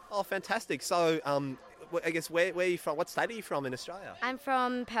 Oh, fantastic! So, I guess where are you from? What state are you from in Australia? I'm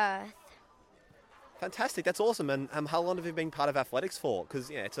from Perth. Fantastic! That's awesome. And how long have you been part of athletics for? Because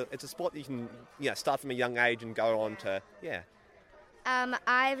it's a sport that you can start from a young age and go on to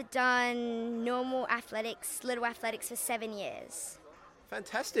I've done normal athletics, little athletics for 7 years.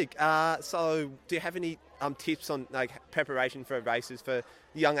 Fantastic. So, do you have any tips on preparation for races for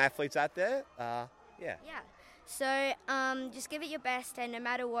young athletes out there? Yeah. So just give it your best, and no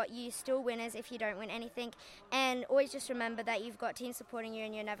matter what, you still winners if you don't win anything. And always just remember that you've got teams supporting you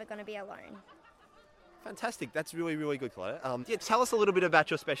and you're never going to be alone. Fantastic. That's really, really good, Claudia. Tell us a little bit about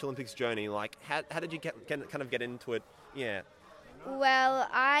your Special Olympics journey. Like, how did you get into it? Yeah. Well,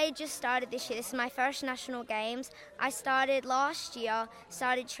 I just started this year. This is my first national games. I started last year,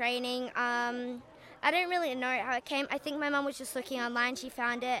 started training. I don't really know how it came. I think my mum was just looking online. She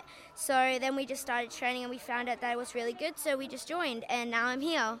found it. So then we just started training, and we found out that it was really good. So we just joined, and now I'm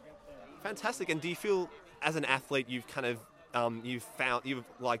here. Fantastic. And do you feel, as an athlete, you've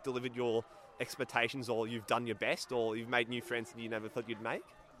delivered your expectations, or you've done your best, or you've made new friends that you never thought you'd make?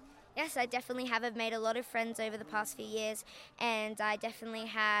 Yes, I definitely have. I've made a lot of friends over the past few years, and I definitely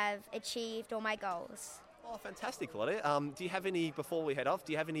have achieved all my goals. Oh, fantastic, Claudia. Do you have any, before we head off,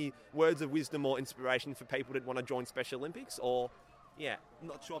 do you have any words of wisdom or inspiration for people that want to join Special Olympics, or,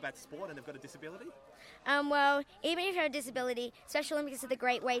 not sure about sport and have got a disability? Well, even if you have a disability, Special Olympics is a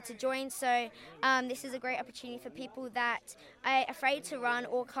great way to join. So this is a great opportunity for people that are afraid to run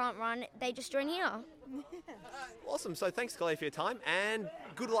or can't run. They just join here. Awesome. So thanks, Claudia, for your time, and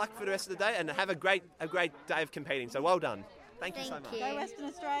good luck for the rest of the day, and have a great day of competing. So well done. Thank you so much. Go Western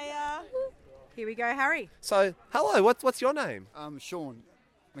Australia. Here we go, Harry. So, hello, what's your name? I'm Sean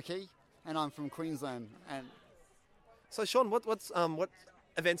McKee, and I'm from Queensland. And so, Sean, what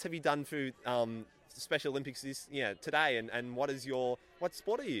events have you done through Special Olympics today, and what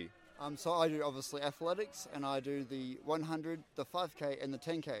sport are you? So I do obviously athletics, and I do the 100, the 5K, and the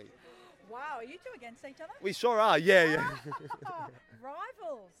 10K. Wow, are you two against each other? We sure are, yeah.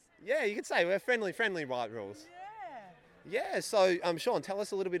 Rivals. Yeah, you could say we're friendly rivals. Yeah, so Sean, tell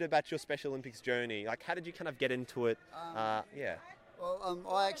us a little bit about your Special Olympics journey. Like, how did you kind of get into it? Well,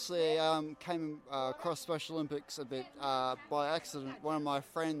 I actually came across Special Olympics a bit by accident. One of my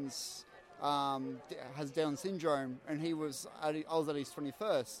friends has Down syndrome, and I was at his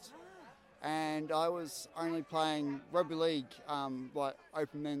 21st, and I was only playing rugby league, like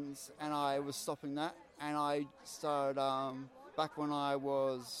open men's, and I was stopping that, and I started back when I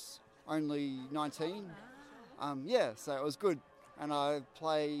was only 19. So it was good, and I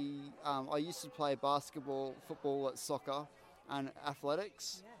used to play basketball, football, soccer, and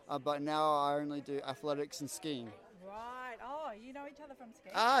athletics, but now I only do athletics and skiing. Right. Oh, you know each other from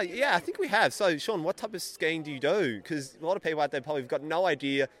skiing? Yeah, I think we have. So, Sean, what type of skiing do you do? Because a lot of people out there probably have got no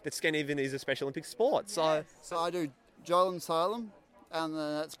idea that skiing even is a Special Olympic sport. So I do Joel and Salem, and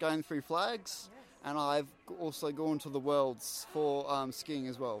that's going through flags, and I've also gone to the Worlds for skiing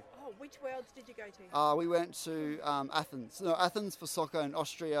as well. Which worlds did you go to? We went to Athens. No, Athens for soccer and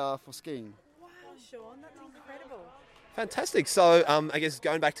Austria for skiing. Wow, Sean, that's incredible. Fantastic. So, I guess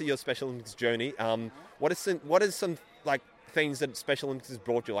going back to your Special Olympics journey, what is some things that Special Olympics has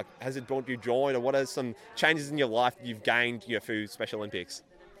brought you? Like, has it brought you joy, or what are some changes in your life that you've gained through Special Olympics?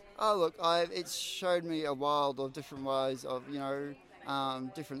 Oh, look, it's showed me a world of different ways of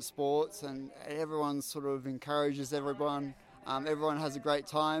different sports, and everyone sort of encourages everyone. Everyone has a great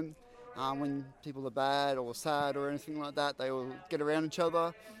time. When people are bad or sad or anything like that, they all get around each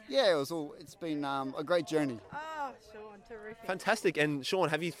other. Yeah, it's been a great journey. Oh, Sean, Terrific. Fantastic. And Sean,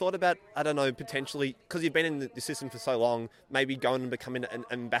 have you thought about, I don't know, potentially, because you've been in the system for so long, maybe going and becoming an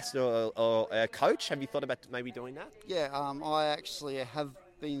ambassador or a coach? Have you thought about maybe doing that? Yeah, I actually have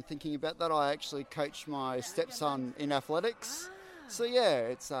been thinking about that. I actually coach my stepson in athletics. So yeah,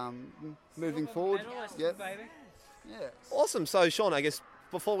 it's moving forward. Yep. Yeah. Awesome. So Sean, I guess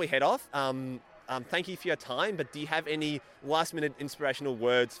before we head off, thank you for your time, but do you have any last minute inspirational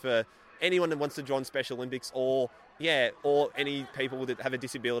words for anyone that wants to join Special Olympics or any people that have a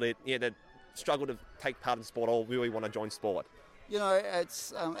disability, that struggle to take part in sport or really want to join sport? You know,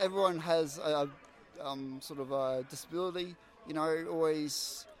 it's everyone has a sort of a disability. You know,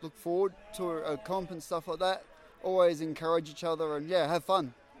 always look forward to a comp and stuff like that. Always encourage each other and have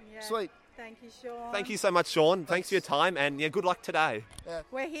fun. Yeah. Sweet. Thank you, Sean. Thank you so much, Sean. Thanks for your time and good luck today. Yeah.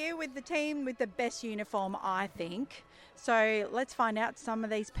 We're here with the team with the best uniform, I think. So let's find out some of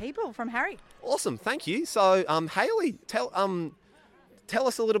these people from Harry. Awesome, thank you. So, Hayley, tell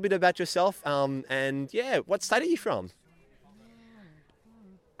us a little bit about yourself and what state are you from?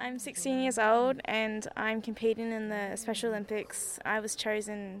 I'm 16 years old and I'm competing in the Special Olympics. I was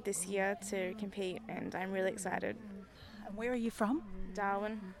chosen this year to compete and I'm really excited. And where are you from?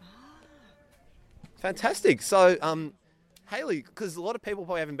 Darwin. Fantastic. So, Hayley, because a lot of people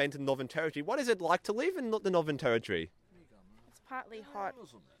probably haven't been to the Northern Territory, what is it like to live in the Northern Territory? It's partly hot.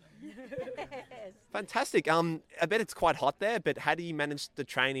 Fantastic. I bet it's quite hot there, but how do you manage the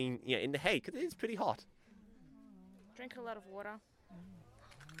training in the heat? Because it is pretty hot. Drink a lot of water.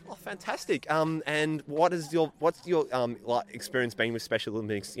 Oh, fantastic. And what's your experience been with Special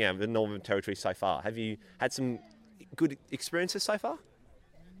Olympics, the Northern Territory so far? Have you had some good experiences so far?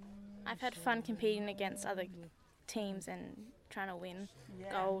 I've had fun competing against other teams and trying to win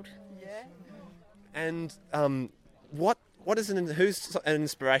gold. Yeah. And who's an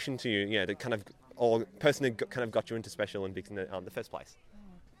inspiration to you, the kind of, or person that kind of got you into Special Olympics in the first place?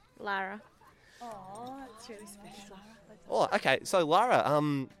 Lara. Oh, that's really special. Oh, okay. So, Lara,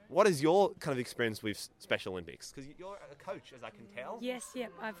 what is your kind of experience with Special Olympics? Because you're a coach, as I can tell. Yes,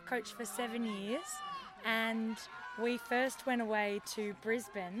 I've coached for 7 years, and we first went away to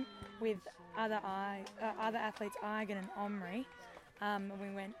Brisbane with other athletes, Eigen and Omri. We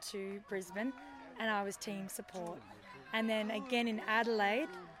went to Brisbane, and I was team support. And then again in Adelaide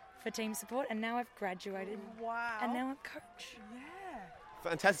for team support, and now I've graduated. Wow. And now I'm coach. Yeah.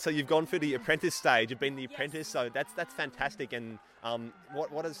 Fantastic. So you've gone through the apprentice stage. You've been the apprentice. So that's fantastic. And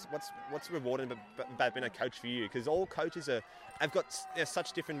what's rewarding about being a coach for you? Because all coaches have got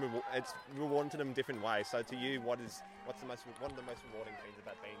such different. It's rewarding to them in different ways. So to you, one of the most rewarding things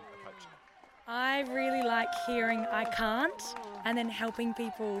about being a coach? I really like hearing I can't, and then helping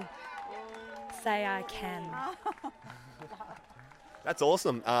people say I can. That's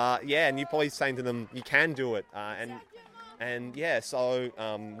awesome. And you're probably saying to them, you can do it. So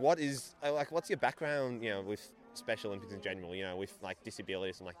what's your background, with Special Olympics in general, with like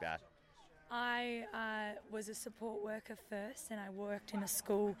disabilities and like that? I was a support worker first, and I worked in a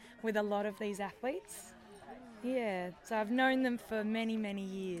school with a lot of these athletes. Yeah, so I've known them for many, many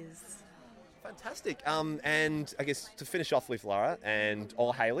years. Fantastic. And I guess to finish off with Lara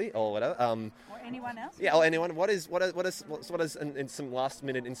or Hayley or whatever. Or anyone else? Yeah, or anyone. What is in some last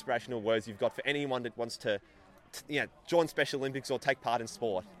minute inspirational words you've got for anyone that wants to join Special Olympics or take part in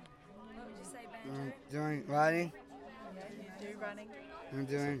sport? What would you say, Banjo? Doing riding. Yeah, you do running.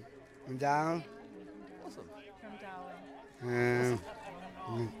 I'm down. Awesome. From Darwin.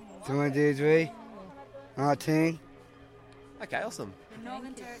 Doing D3. 19. Okay, awesome. The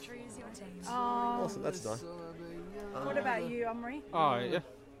Northern Territory is your team. Oh, awesome, that's nice. What about you, Omri? Oh, yeah.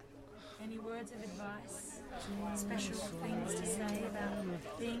 Any words of advice? Special things to say about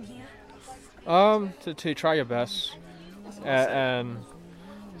being here? To try your best and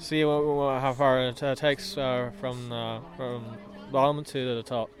see how far it takes from bottom to the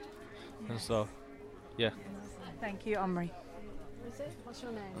top and stuff. Yeah. Thank you, Omri. What's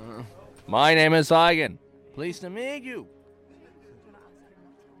your name? My name is Eigen. Pleased to meet you.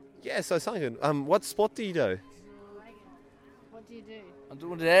 Yeah, so Simon, what sport do you do? What do you do? I'm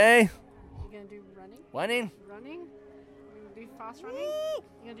doing today. You gonna do running? Running? Running? You gonna do fast running? You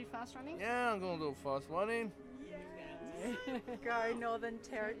gonna do fast running? Yeah, I'm gonna do fast running. Go Northern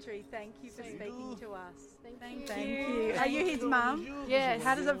Territory. Thank you for speaking to us. Thank you. Are you his mum? Yes.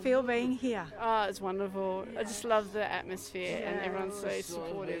 How does it feel being here? Oh, it's wonderful. I just love the atmosphere and everyone's so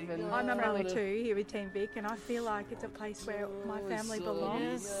supportive and I'm a mum friendly. too here with Team Vic, and I feel like it's a place where my family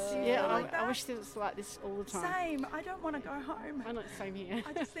belongs. Yeah, Like I that. wish it was like this all the time. Same. I don't want to go home. I know, same here.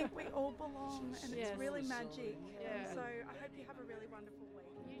 I just think we all belong, and Yes. it's really magic. Yeah. And so I hope you have a really wonderful week.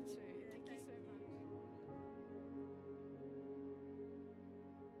 You too. Thank you so much.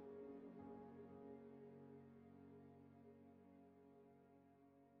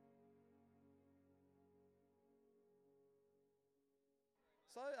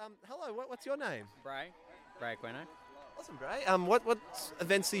 So, hello, what's your name? Bray Queno. Awesome, Bray. What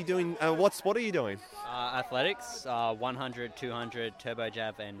events are you doing? What sport are you doing? Athletics, 100, 200, turbo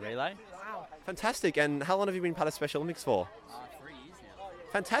jab and relay. Wow. Fantastic. And how long have you been part of Special Olympics for? 3 years now.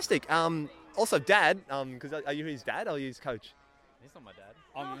 Fantastic. Also, Dad, because are you his dad or are you his coach? He's not my dad.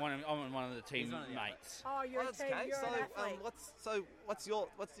 I'm one of the team mates. Oh, you're a team. Okay. You're an athlete.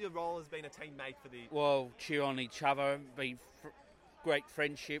 What's your role as being a teammate for the? Well, cheer on each other, be great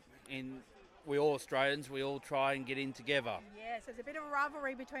friendship. We all Australians, we all try and get in together. Yeah, so there's a bit of a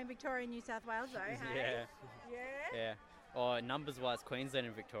rivalry between Victoria and New South Wales, though. Hey? Yeah. Or numbers-wise, Queensland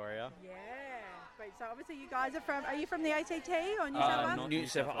and Victoria. Yeah. But so obviously you guys are you from the ACT or New South Wales? Not New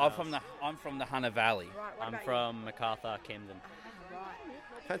South Wales. I'm from the Hunter Valley. Right, I'm from Macarthur, Camden.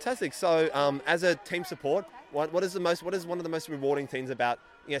 Fantastic. So, as a team support, what is one of the most rewarding things about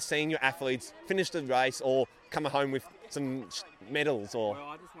seeing your athletes finish the race or come home with some medals? Or well,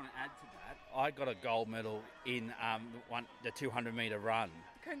 I just want to add to that. I got a gold medal in the 200-meter run.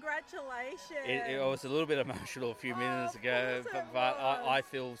 Congratulations! It was a little bit emotional a few minutes ago, but I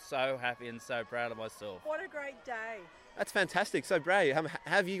feel so happy and so proud of myself. What a great day! That's fantastic. So, Bray,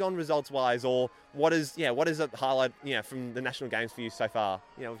 have you gone results-wise, or what is a highlight from the national games for you so far?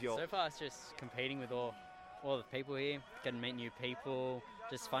 So far, it's just competing with all the people here, getting to meet new people,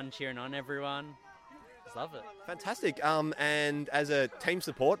 just fun cheering on everyone. Just love it. Fantastic. And as a team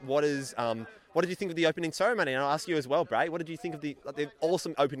support, what did you think of the opening ceremony? And I'll ask you as well, Bray. What did you think of the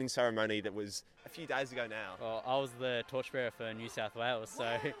awesome opening ceremony that was a few days ago now? Well, I was the torchbearer for New South Wales,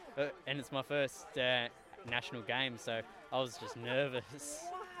 so and it's my first national game, so I was just nervous.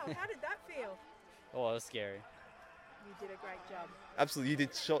 Wow, how did that feel? Oh, it was scary. You did a great job. Absolutely, you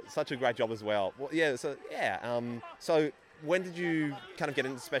did such a great job as well. Well, yeah. So when did you kind of get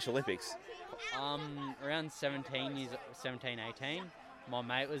into Special Olympics? Around 17, 18. My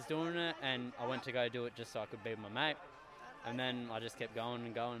mate was doing it, and I went to go do it just so I could be with my mate. And then I just kept going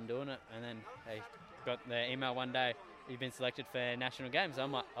and doing it, and then they got the email one day, "You've been selected for national games."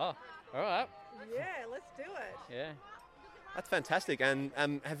 I'm like, "Oh, all right." Yeah, let's do it. Yeah. That's fantastic. And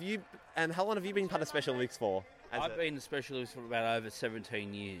how long have you been part of Special Olympics for? I've been in Special Olympics for about over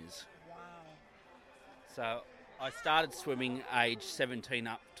 17 years. Wow. So I started swimming age 17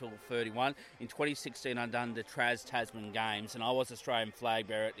 up till 31. In 2016, I done the Tasman Games, and I was Australian flag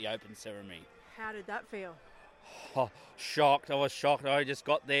bearer at the open ceremony. How did that feel? Oh, shocked. I was shocked. I just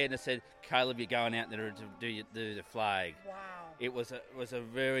got there and I said, "Caleb, you're going out there to do the flag." Wow. It was a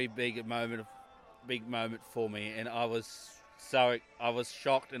very big moment for me, and I was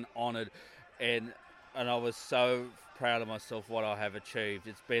shocked and honoured, and I was so proud of myself what I have achieved.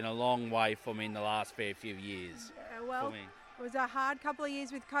 It's been a long way for me in the last fair few years. Well, for me. It was a hard couple of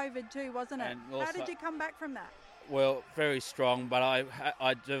years with COVID too, wasn't it? How did you come back from that? Well, very strong, but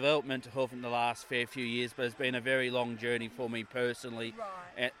I developed mental health in the last fair few years, but it's been a very long journey for me personally.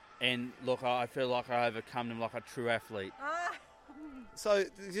 Right. And look, I feel like I overcome them like a true athlete. So,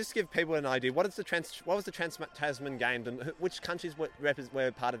 just to give people an idea, what was the Tasman Games, and which countries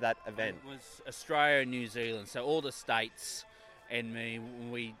were part of that event? It was Australia and New Zealand, so all the states and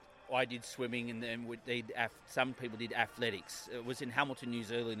me. I did swimming, and then some people did athletics. It was in Hamilton, New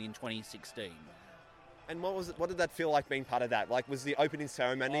Zealand in 2016. And what did that feel like being part of that? Like, was the opening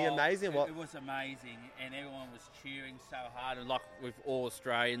ceremony amazing? It was amazing, and everyone was cheering so hard, and like with all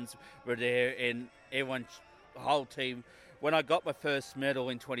Australians were there, and everyone, the whole team. When I got my first medal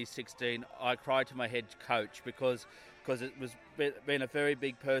in 2016, I cried to my head coach because it was been a very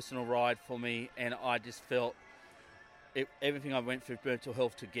big personal ride for me, and I just felt everything I went through mental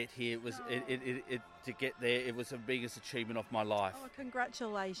health to get here to get there. It was the biggest achievement of my life. Oh,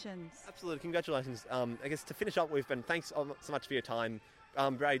 congratulations! Absolutely, congratulations. I guess to finish up with, and thanks so much for your time.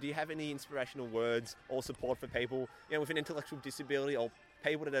 Bray, do you have any inspirational words or support for people with an intellectual disability or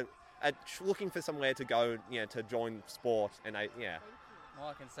people that are looking for somewhere to go, to join sport? And all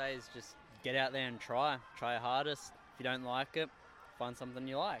I can say is just get out there and try your hardest. If you don't like it, find something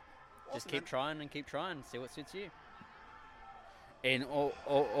you like. Awesome, just keep trying and keep trying, see what suits you. And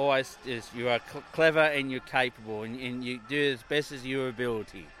always, you are clever and you're capable, and you do as best as your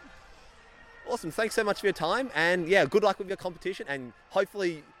ability. Awesome. Thanks so much for your time, and good luck with your competition, and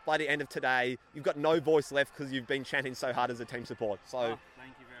hopefully by the end of today you've got no voice left because you've been chanting so hard as a team support. So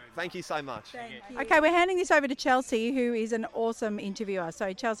thank you very much. Thank you so much. Thank you. Okay, we're handing this over to Chelsea, who is an awesome interviewer.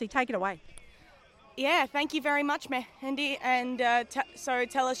 So Chelsea, take it away. Yeah, thank you very much, Mandy. And so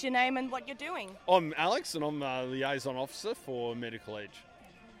tell us your name and what you're doing. I'm Alex, and I'm a liaison officer for Medical Edge.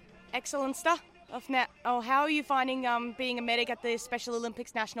 Excellent stuff. How are you finding being a medic at the Special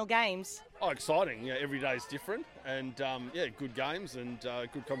Olympics National Games? Oh, exciting. Yeah, every day is different and, good games and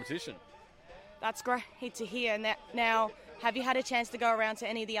good competition. That's great to hear. Now, have you had a chance to go around to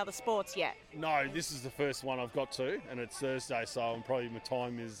any of the other sports yet? No, this is the first one I've got to, and it's Thursday, so my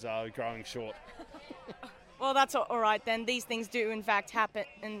time is growing short. Well, that's all right then. These things do, in fact, happen.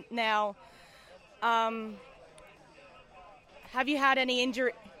 And now, have you had any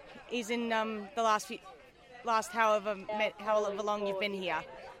injuries in the last however long you've been here?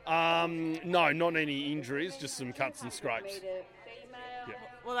 No, not any injuries, just some cuts and scrapes. Yeah.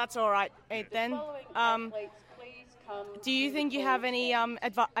 Well, that's all right then. Do you think you have any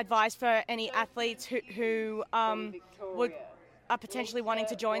advice for any athletes who are potentially wanting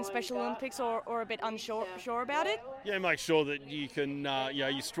to join Special Olympics or a bit unsure about it? Yeah, make sure that you can,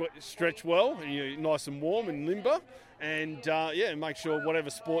 you stretch well and you're nice and warm and limber, and make sure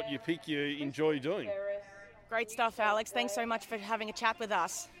whatever sport you pick you enjoy doing. Great stuff, Alex. Thanks so much for having a chat with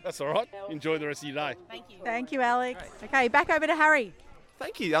us. That's all right. Enjoy the rest of your day. Thank you. Thank you, Alex. Okay, back over to Harry.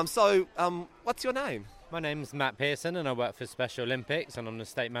 Thank you. What's your name? My name's Matt Pearson and I work for Special Olympics and I'm the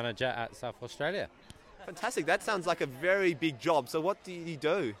state manager at South Australia. Fantastic. That sounds like a very big job. So what do you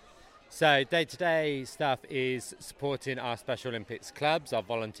do? So day-to-day stuff is supporting our Special Olympics clubs, our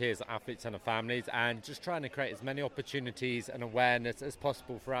volunteers, athletes and our families, and just trying to create as many opportunities and awareness as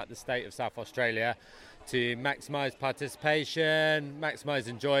possible throughout the state of South Australia to maximise participation, maximise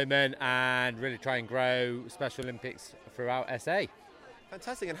enjoyment and really try and grow Special Olympics throughout SA.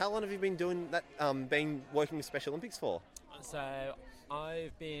 Fantastic. And how long have you been doing that, been working with Special Olympics for? So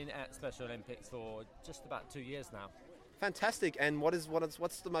I've been at Special Olympics for just about 2 years now. Fantastic. And what's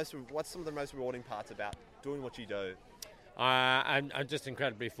some of the most rewarding parts about doing what you do? I'm just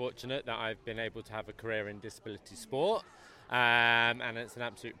incredibly fortunate that I've been able to have a career in disability sport, and it's an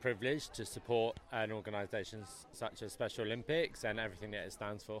absolute privilege to support an organisation such as Special Olympics and everything that it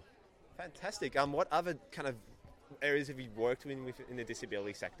stands for. Fantastic. What other kind of areas have you worked in the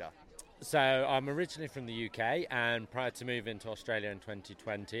disability sector? So I'm originally from the UK, and prior to moving to Australia in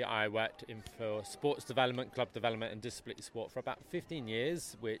 2020, I worked for sports development, club development and disability sport for about 15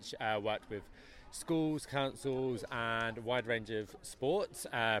 years, which worked with schools, councils and a wide range of sports,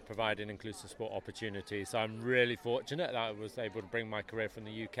 providing inclusive sport opportunities. So I'm really fortunate that I was able to bring my career from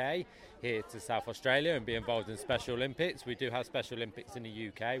the UK here to South Australia and be involved in Special Olympics. We do have Special Olympics in the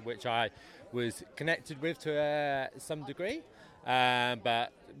UK, which I was connected with to some degree.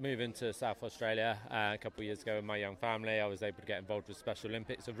 But moving to South Australia a couple of years ago with my young family, I was able to get involved with Special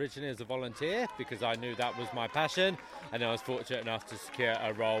Olympics originally as a volunteer because I knew that was my passion, and I was fortunate enough to secure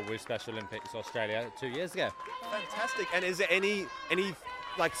a role with Special Olympics Australia 2 years ago. Fantastic. And is there any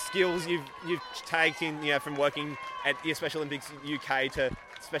skills you've taken from working at your Special Olympics UK to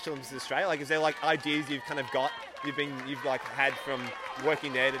Special Olympics Australia? Is there ideas you've kind of got you've had from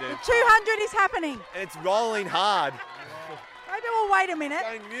working there to do? The 200 is happening. And it's rolling hard. Maybe we'll wait a minute.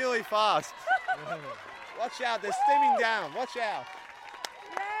 It's going really fast. Watch out, they're steaming down. Watch out.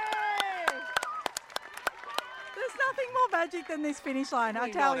 Yay! There's nothing more magic than this finish line, I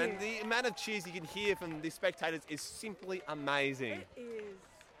tell you. And the amount of cheers you can hear from the spectators is simply amazing. It is.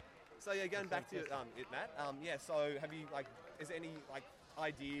 So going back to it, Matt. So have you is there any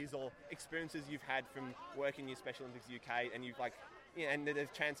ideas or experiences you've had from working in Special Olympics UK, and you've and that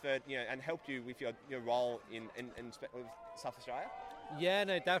have transferred, and helped you with your role in South Australia? Yeah,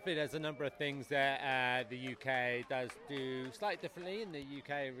 no, definitely. There's a number of things that the UK does do slightly differently in the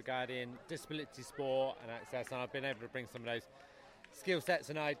UK regarding disability sport and access, and I've been able to bring some of those skill sets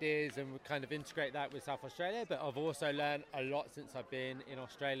and ideas and kind of integrate that with South Australia. But I've also learned a lot since I've been in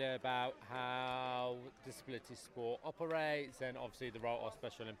Australia about how disability sport operates and obviously the role of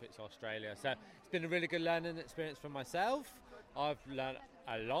Special Olympics Australia. So it's been a really good learning experience for myself. I've learned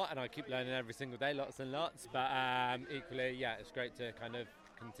a lot and I keep learning every single day, lots and lots, but equally, it's great to kind of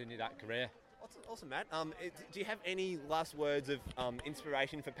continue that career. Awesome, Matt. Do you have any last words of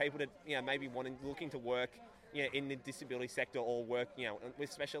inspiration for people that maybe looking to work in the disability sector or work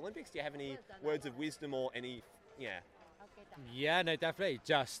with Special Olympics? Do you have any words of wisdom or any Yeah, no, definitely.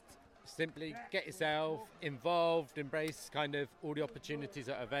 Just simply get yourself involved, embrace kind of all the opportunities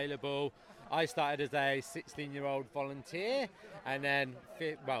that are available. I started as a 16-year-old volunteer, and then,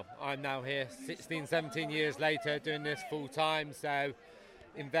 I'm now here 16, 17 years later doing this full time. So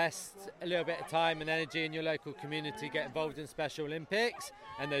invest a little bit of time and energy in your local community, get involved in Special Olympics,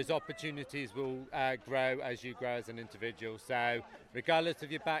 and those opportunities will grow as you grow as an individual. So regardless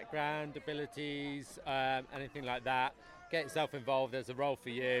of your background, abilities, anything like that, get yourself involved. There's a role for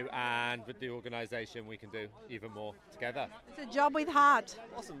you, and with the organisation, we can do even more together. It's a job with heart.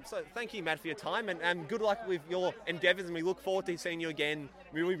 Awesome. So thank you, Matt, for your time, and good luck with your endeavours, and we look forward to seeing you again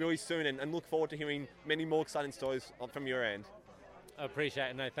really, really soon, and look forward to hearing many more exciting stories from your end. I appreciate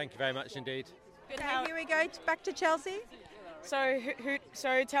it. No, thank you very much indeed. Okay, here we go, back to Chelsea. So,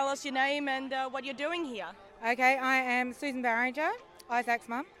 so tell us your name and what you're doing here. Okay, I am Susan Barringer, Isaac's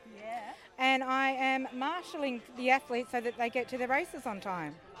mum. Yeah. And I am marshalling the athletes so that they get to their races on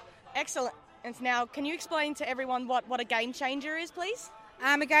time. Excellent. And now, can you explain to everyone what a game changer is, please?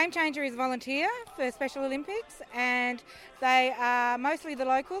 A game changer is a volunteer for Special Olympics, and they are mostly the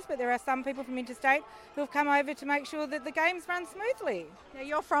locals, but there are some people from interstate who have come over to make sure that the games run smoothly. Now,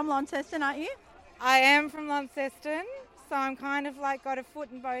 you're from Launceston, aren't you? I am from Launceston, so I'm kind of like got a foot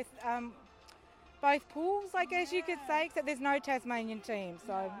in both pools, I guess you could say, except there's no Tasmanian team,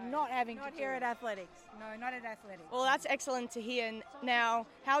 so I'm not having Not here at athletics. No, not at athletics. Well, that's excellent to hear. Now,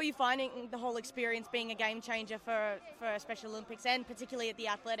 how are you finding the whole experience being a game changer for Special Olympics and particularly at the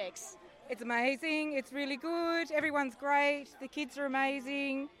athletics? It's amazing. It's really good. Everyone's great. The kids are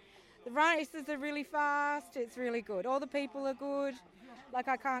amazing. The races are really fast. It's really good. All the people are good. Like,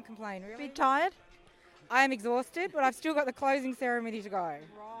 I can't complain, really. Bit tired? I am exhausted, but I've still got the closing ceremony to go. Right,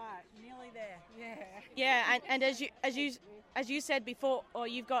 nearly there. Yeah. Yeah, and as you said before, or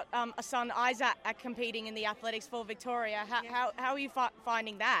you've got a son, Isaac, competing in the athletics for Victoria. How are you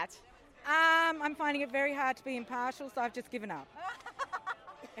finding that? I'm finding it very hard to be impartial, so I've just given up.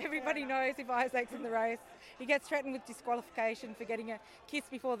 Everybody knows if Isaac's in the race, he gets threatened with disqualification for getting a kiss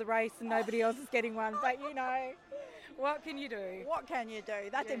before the race and nobody else is getting one. But, you know, what can you do? What can you do?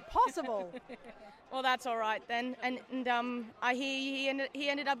 That's impossible. Well, that's all right then. And I hear he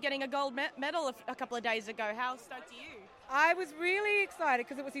ended up getting a gold medal a couple of days ago. How stoked are you? I was really excited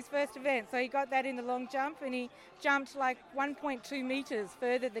because it was his first event. So he got that in the long jump and he jumped like 1.2 metres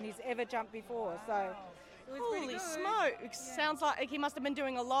further than he's ever jumped before. So it was Holy smokes! Sounds like he must have been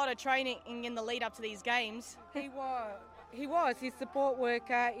doing a lot of training in the lead up to these games. He was. His support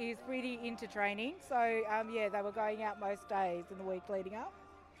worker is pretty into training. So, yeah, they were going out most days in the week leading up.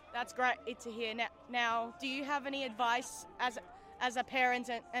 That's great to hear. Now, do you have any advice as a parent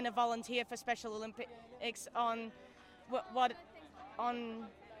and a volunteer for Special Olympics on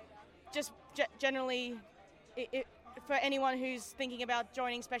generally for anyone who's thinking about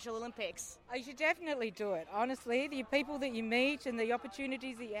joining Special Olympics? You should definitely do it. Honestly, the people that you meet and the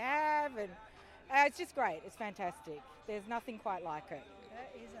opportunities that you have, and it's just great. It's fantastic. There's nothing quite like it.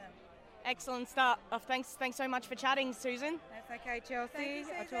 That is excellent start. Thanks so much for chatting, Susan. That's okay, Chelsea.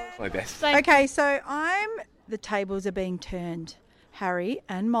 My best. Okay, so the tables are being turned. Harry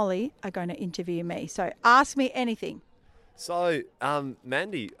and Molly are going to interview me. So ask me anything. So,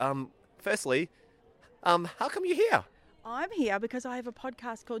 Mandy, firstly, how come you're here? I'm here because I have a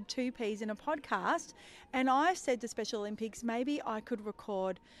podcast called Two Peas in a Podcast, and I said to Special Olympics maybe I could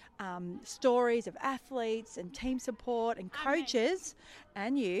record stories of athletes and team support and coaches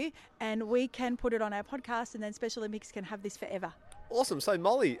and you, and we can put it on our podcast, and then Special Olympics can have this forever. Awesome. So,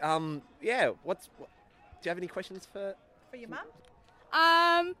 Molly, do you have any questions for your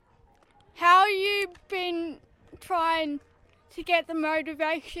mum? How you been trying to get the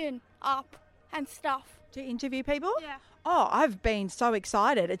motivation up and stuff? To interview people? Yeah. Oh, I've been so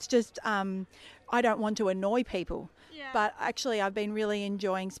excited. It's just I don't want to annoy people. Yeah. But actually I've been really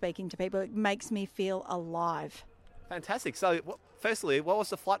enjoying speaking to people. It makes me feel alive. Fantastic. So, firstly, what was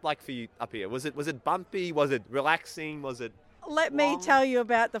the flight like for you up here? Was it bumpy? Was it relaxing? Was it Let me tell you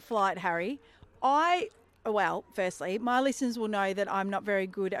about the flight, Harry. Firstly, my listeners will know that I'm not very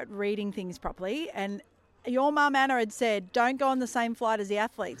good at reading things properly, and your mum Anna had said don't go on the same flight as the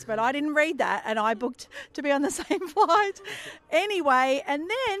athletes, but I didn't read that and I booked to be on the same flight anyway. And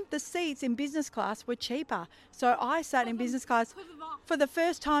then the seats in business class were cheaper, so I sat in business class for the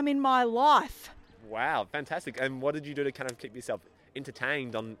first time in my life. Wow, fantastic. And what did you do to kind of keep yourself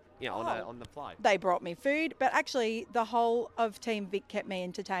entertained on the flight? They brought me food, but actually the whole of Team Vic kept me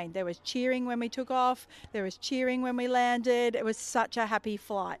entertained. There was cheering when we took off, there was cheering when we landed. It was such a happy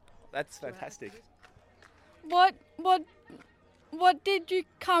flight. That's fantastic. What did you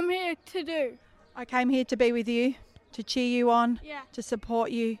come here to do? I came here to be with you, to cheer you on, Yeah. to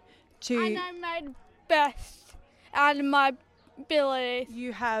support you, And I made best out of my abilities.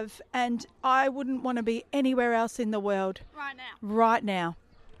 You have, and I wouldn't want to be anywhere else in the world Right now.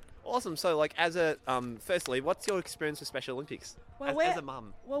 Awesome. So, firstly, what's your experience with Special Olympics as a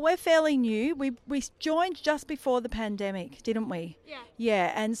mum? Well, we're fairly new. We joined just before the pandemic, didn't we? Yeah.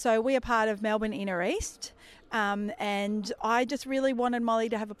 Yeah, and so we are part of Melbourne Inner East, And I just really wanted Molly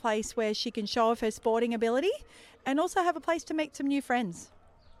to have a place where she can show off her sporting ability and also have a place to meet some new friends.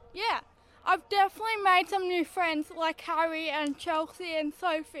 Yeah, I've definitely made some new friends like Harry and Chelsea and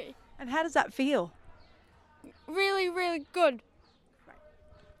Sophie. And how does that feel? Really, really good.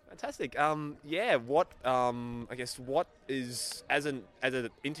 Fantastic. What I guess what is as an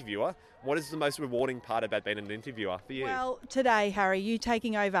interviewer, what is the most rewarding part about being an interviewer for you? Well, today, Harry, you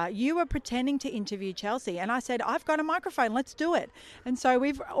taking over, you were pretending to interview Chelsea, and I said, I've got a microphone, let's do it. And so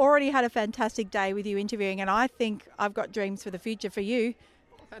we've already had a fantastic day with you interviewing, and I think I've got dreams for the future for you.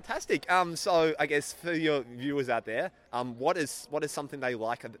 Fantastic. So I guess for your viewers out there, what is something they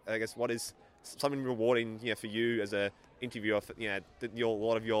like? I guess what is something rewarding, for you as a interviewer, that a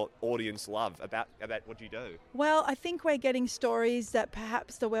lot of your audience love about what you do? Well, I think we're getting stories that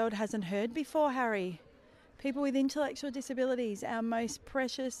perhaps the world hasn't heard before, Harry. People with intellectual disabilities, our most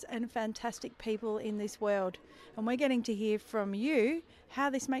precious and fantastic people in this world. And we're getting to hear from you how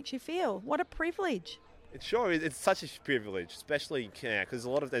this makes you feel. What a privilege. It sure is. It's such a privilege, especially because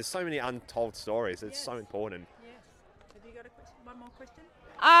there's so many untold stories. It's so important. Yes. Have you got one more question?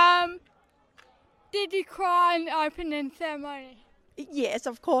 Did you cry in the opening ceremony? Yes,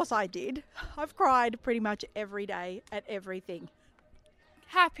 of course I did. I've cried pretty much every day at everything.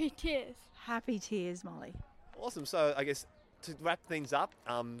 Happy tears. Happy tears, Molly. Awesome. So I guess to wrap things up,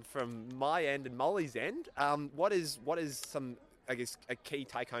 from my end and Molly's end, what is some, I guess, a key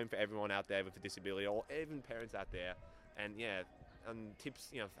take home for everyone out there with a disability, or even parents out there, and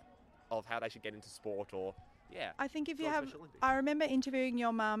tips, of how they should get into sport, or I think if you have, I remember interviewing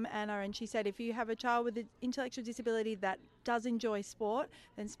your mum, Anna, and she said if you have a child with an intellectual disability that does enjoy sport,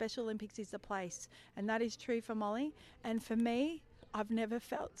 then Special Olympics is the place. And that is true for Molly. And for me, I've never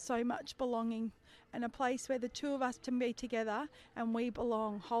felt so much belonging, and a place where the two of us can be together and we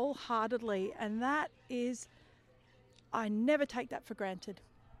belong wholeheartedly. And that is, I never take that for granted.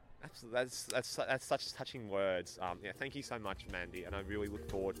 That's such touching words. Thank you so much, Mandy, and I really look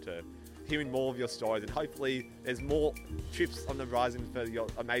forward to hearing more of your stories, and hopefully there's more trips on the horizon for your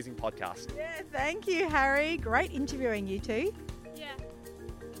amazing podcast. Yeah, thank you, Harry. Great interviewing you two. Yeah.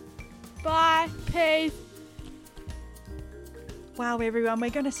 Bye. Peace. Wow, everyone,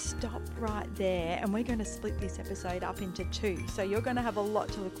 we're going to stop right there and we're going to split this episode up into two. So you're going to have a lot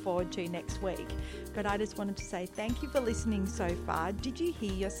to look forward to next week. But I just wanted to say thank you for listening so far. Did you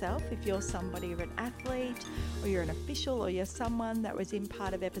hear yourself? If you're somebody or an athlete, or you're an official, or you're someone that was in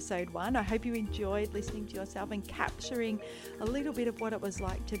part of episode 1, I hope you enjoyed listening to yourself and capturing a little bit of what it was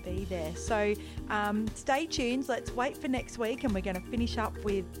like to be there. So stay tuned. Let's wait for next week, and we're going to finish up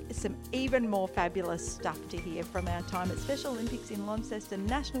with some even more fabulous stuff to hear from our time at Special Olympics in Launceston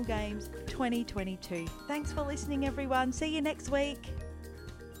National Games 2022. Thanks for listening, everyone. See you next week.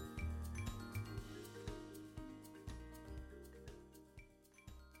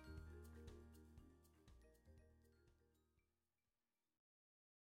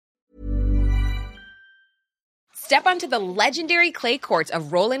 Step onto the legendary clay courts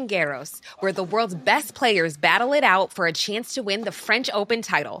of Roland Garros, where the world's best players battle it out for a chance to win the French Open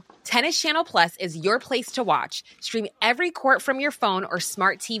title. Tennis Channel Plus is your place to watch. Stream every court from your phone or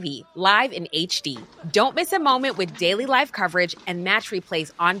smart TV, live in HD. Don't miss a moment with daily live coverage and match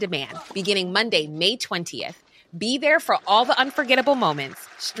replays on demand, beginning Monday, May 20th. Be there for all the unforgettable moments.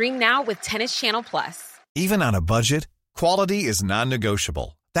 Stream now with Tennis Channel Plus. Even on a budget, quality is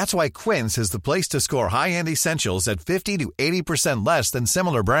non-negotiable. That's why Quince is the place to score high-end essentials at 50 to 80% less than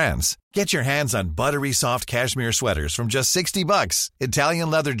similar brands. Get your hands on buttery soft cashmere sweaters from just $60, Italian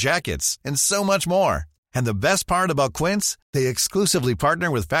leather jackets, and so much more. And the best part about Quince, they exclusively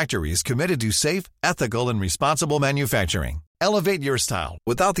partner with factories committed to safe, ethical, and responsible manufacturing. Elevate your style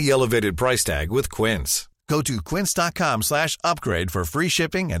without the elevated price tag with Quince. Go to quince.com/upgrade for free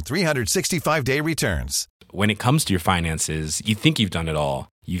shipping and 365-day returns. When it comes to your finances, you think you've done it all.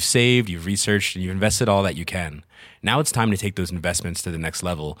 You've saved, you've researched, and you've invested all that you can. Now it's time to take those investments to the next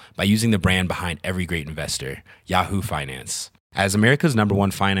level by using the brand behind every great investor, Yahoo Finance. As America's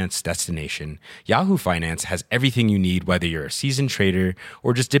 #1 finance destination, Yahoo Finance has everything you need, whether you're a seasoned trader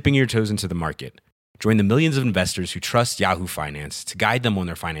or just dipping your toes into the market. Join the millions of investors who trust Yahoo Finance to guide them on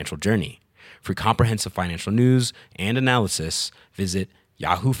their financial journey. For comprehensive financial news and analysis, visit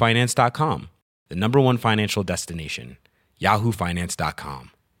yahoofinance.com. The #1 financial destination,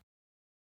 yahoofinance.com.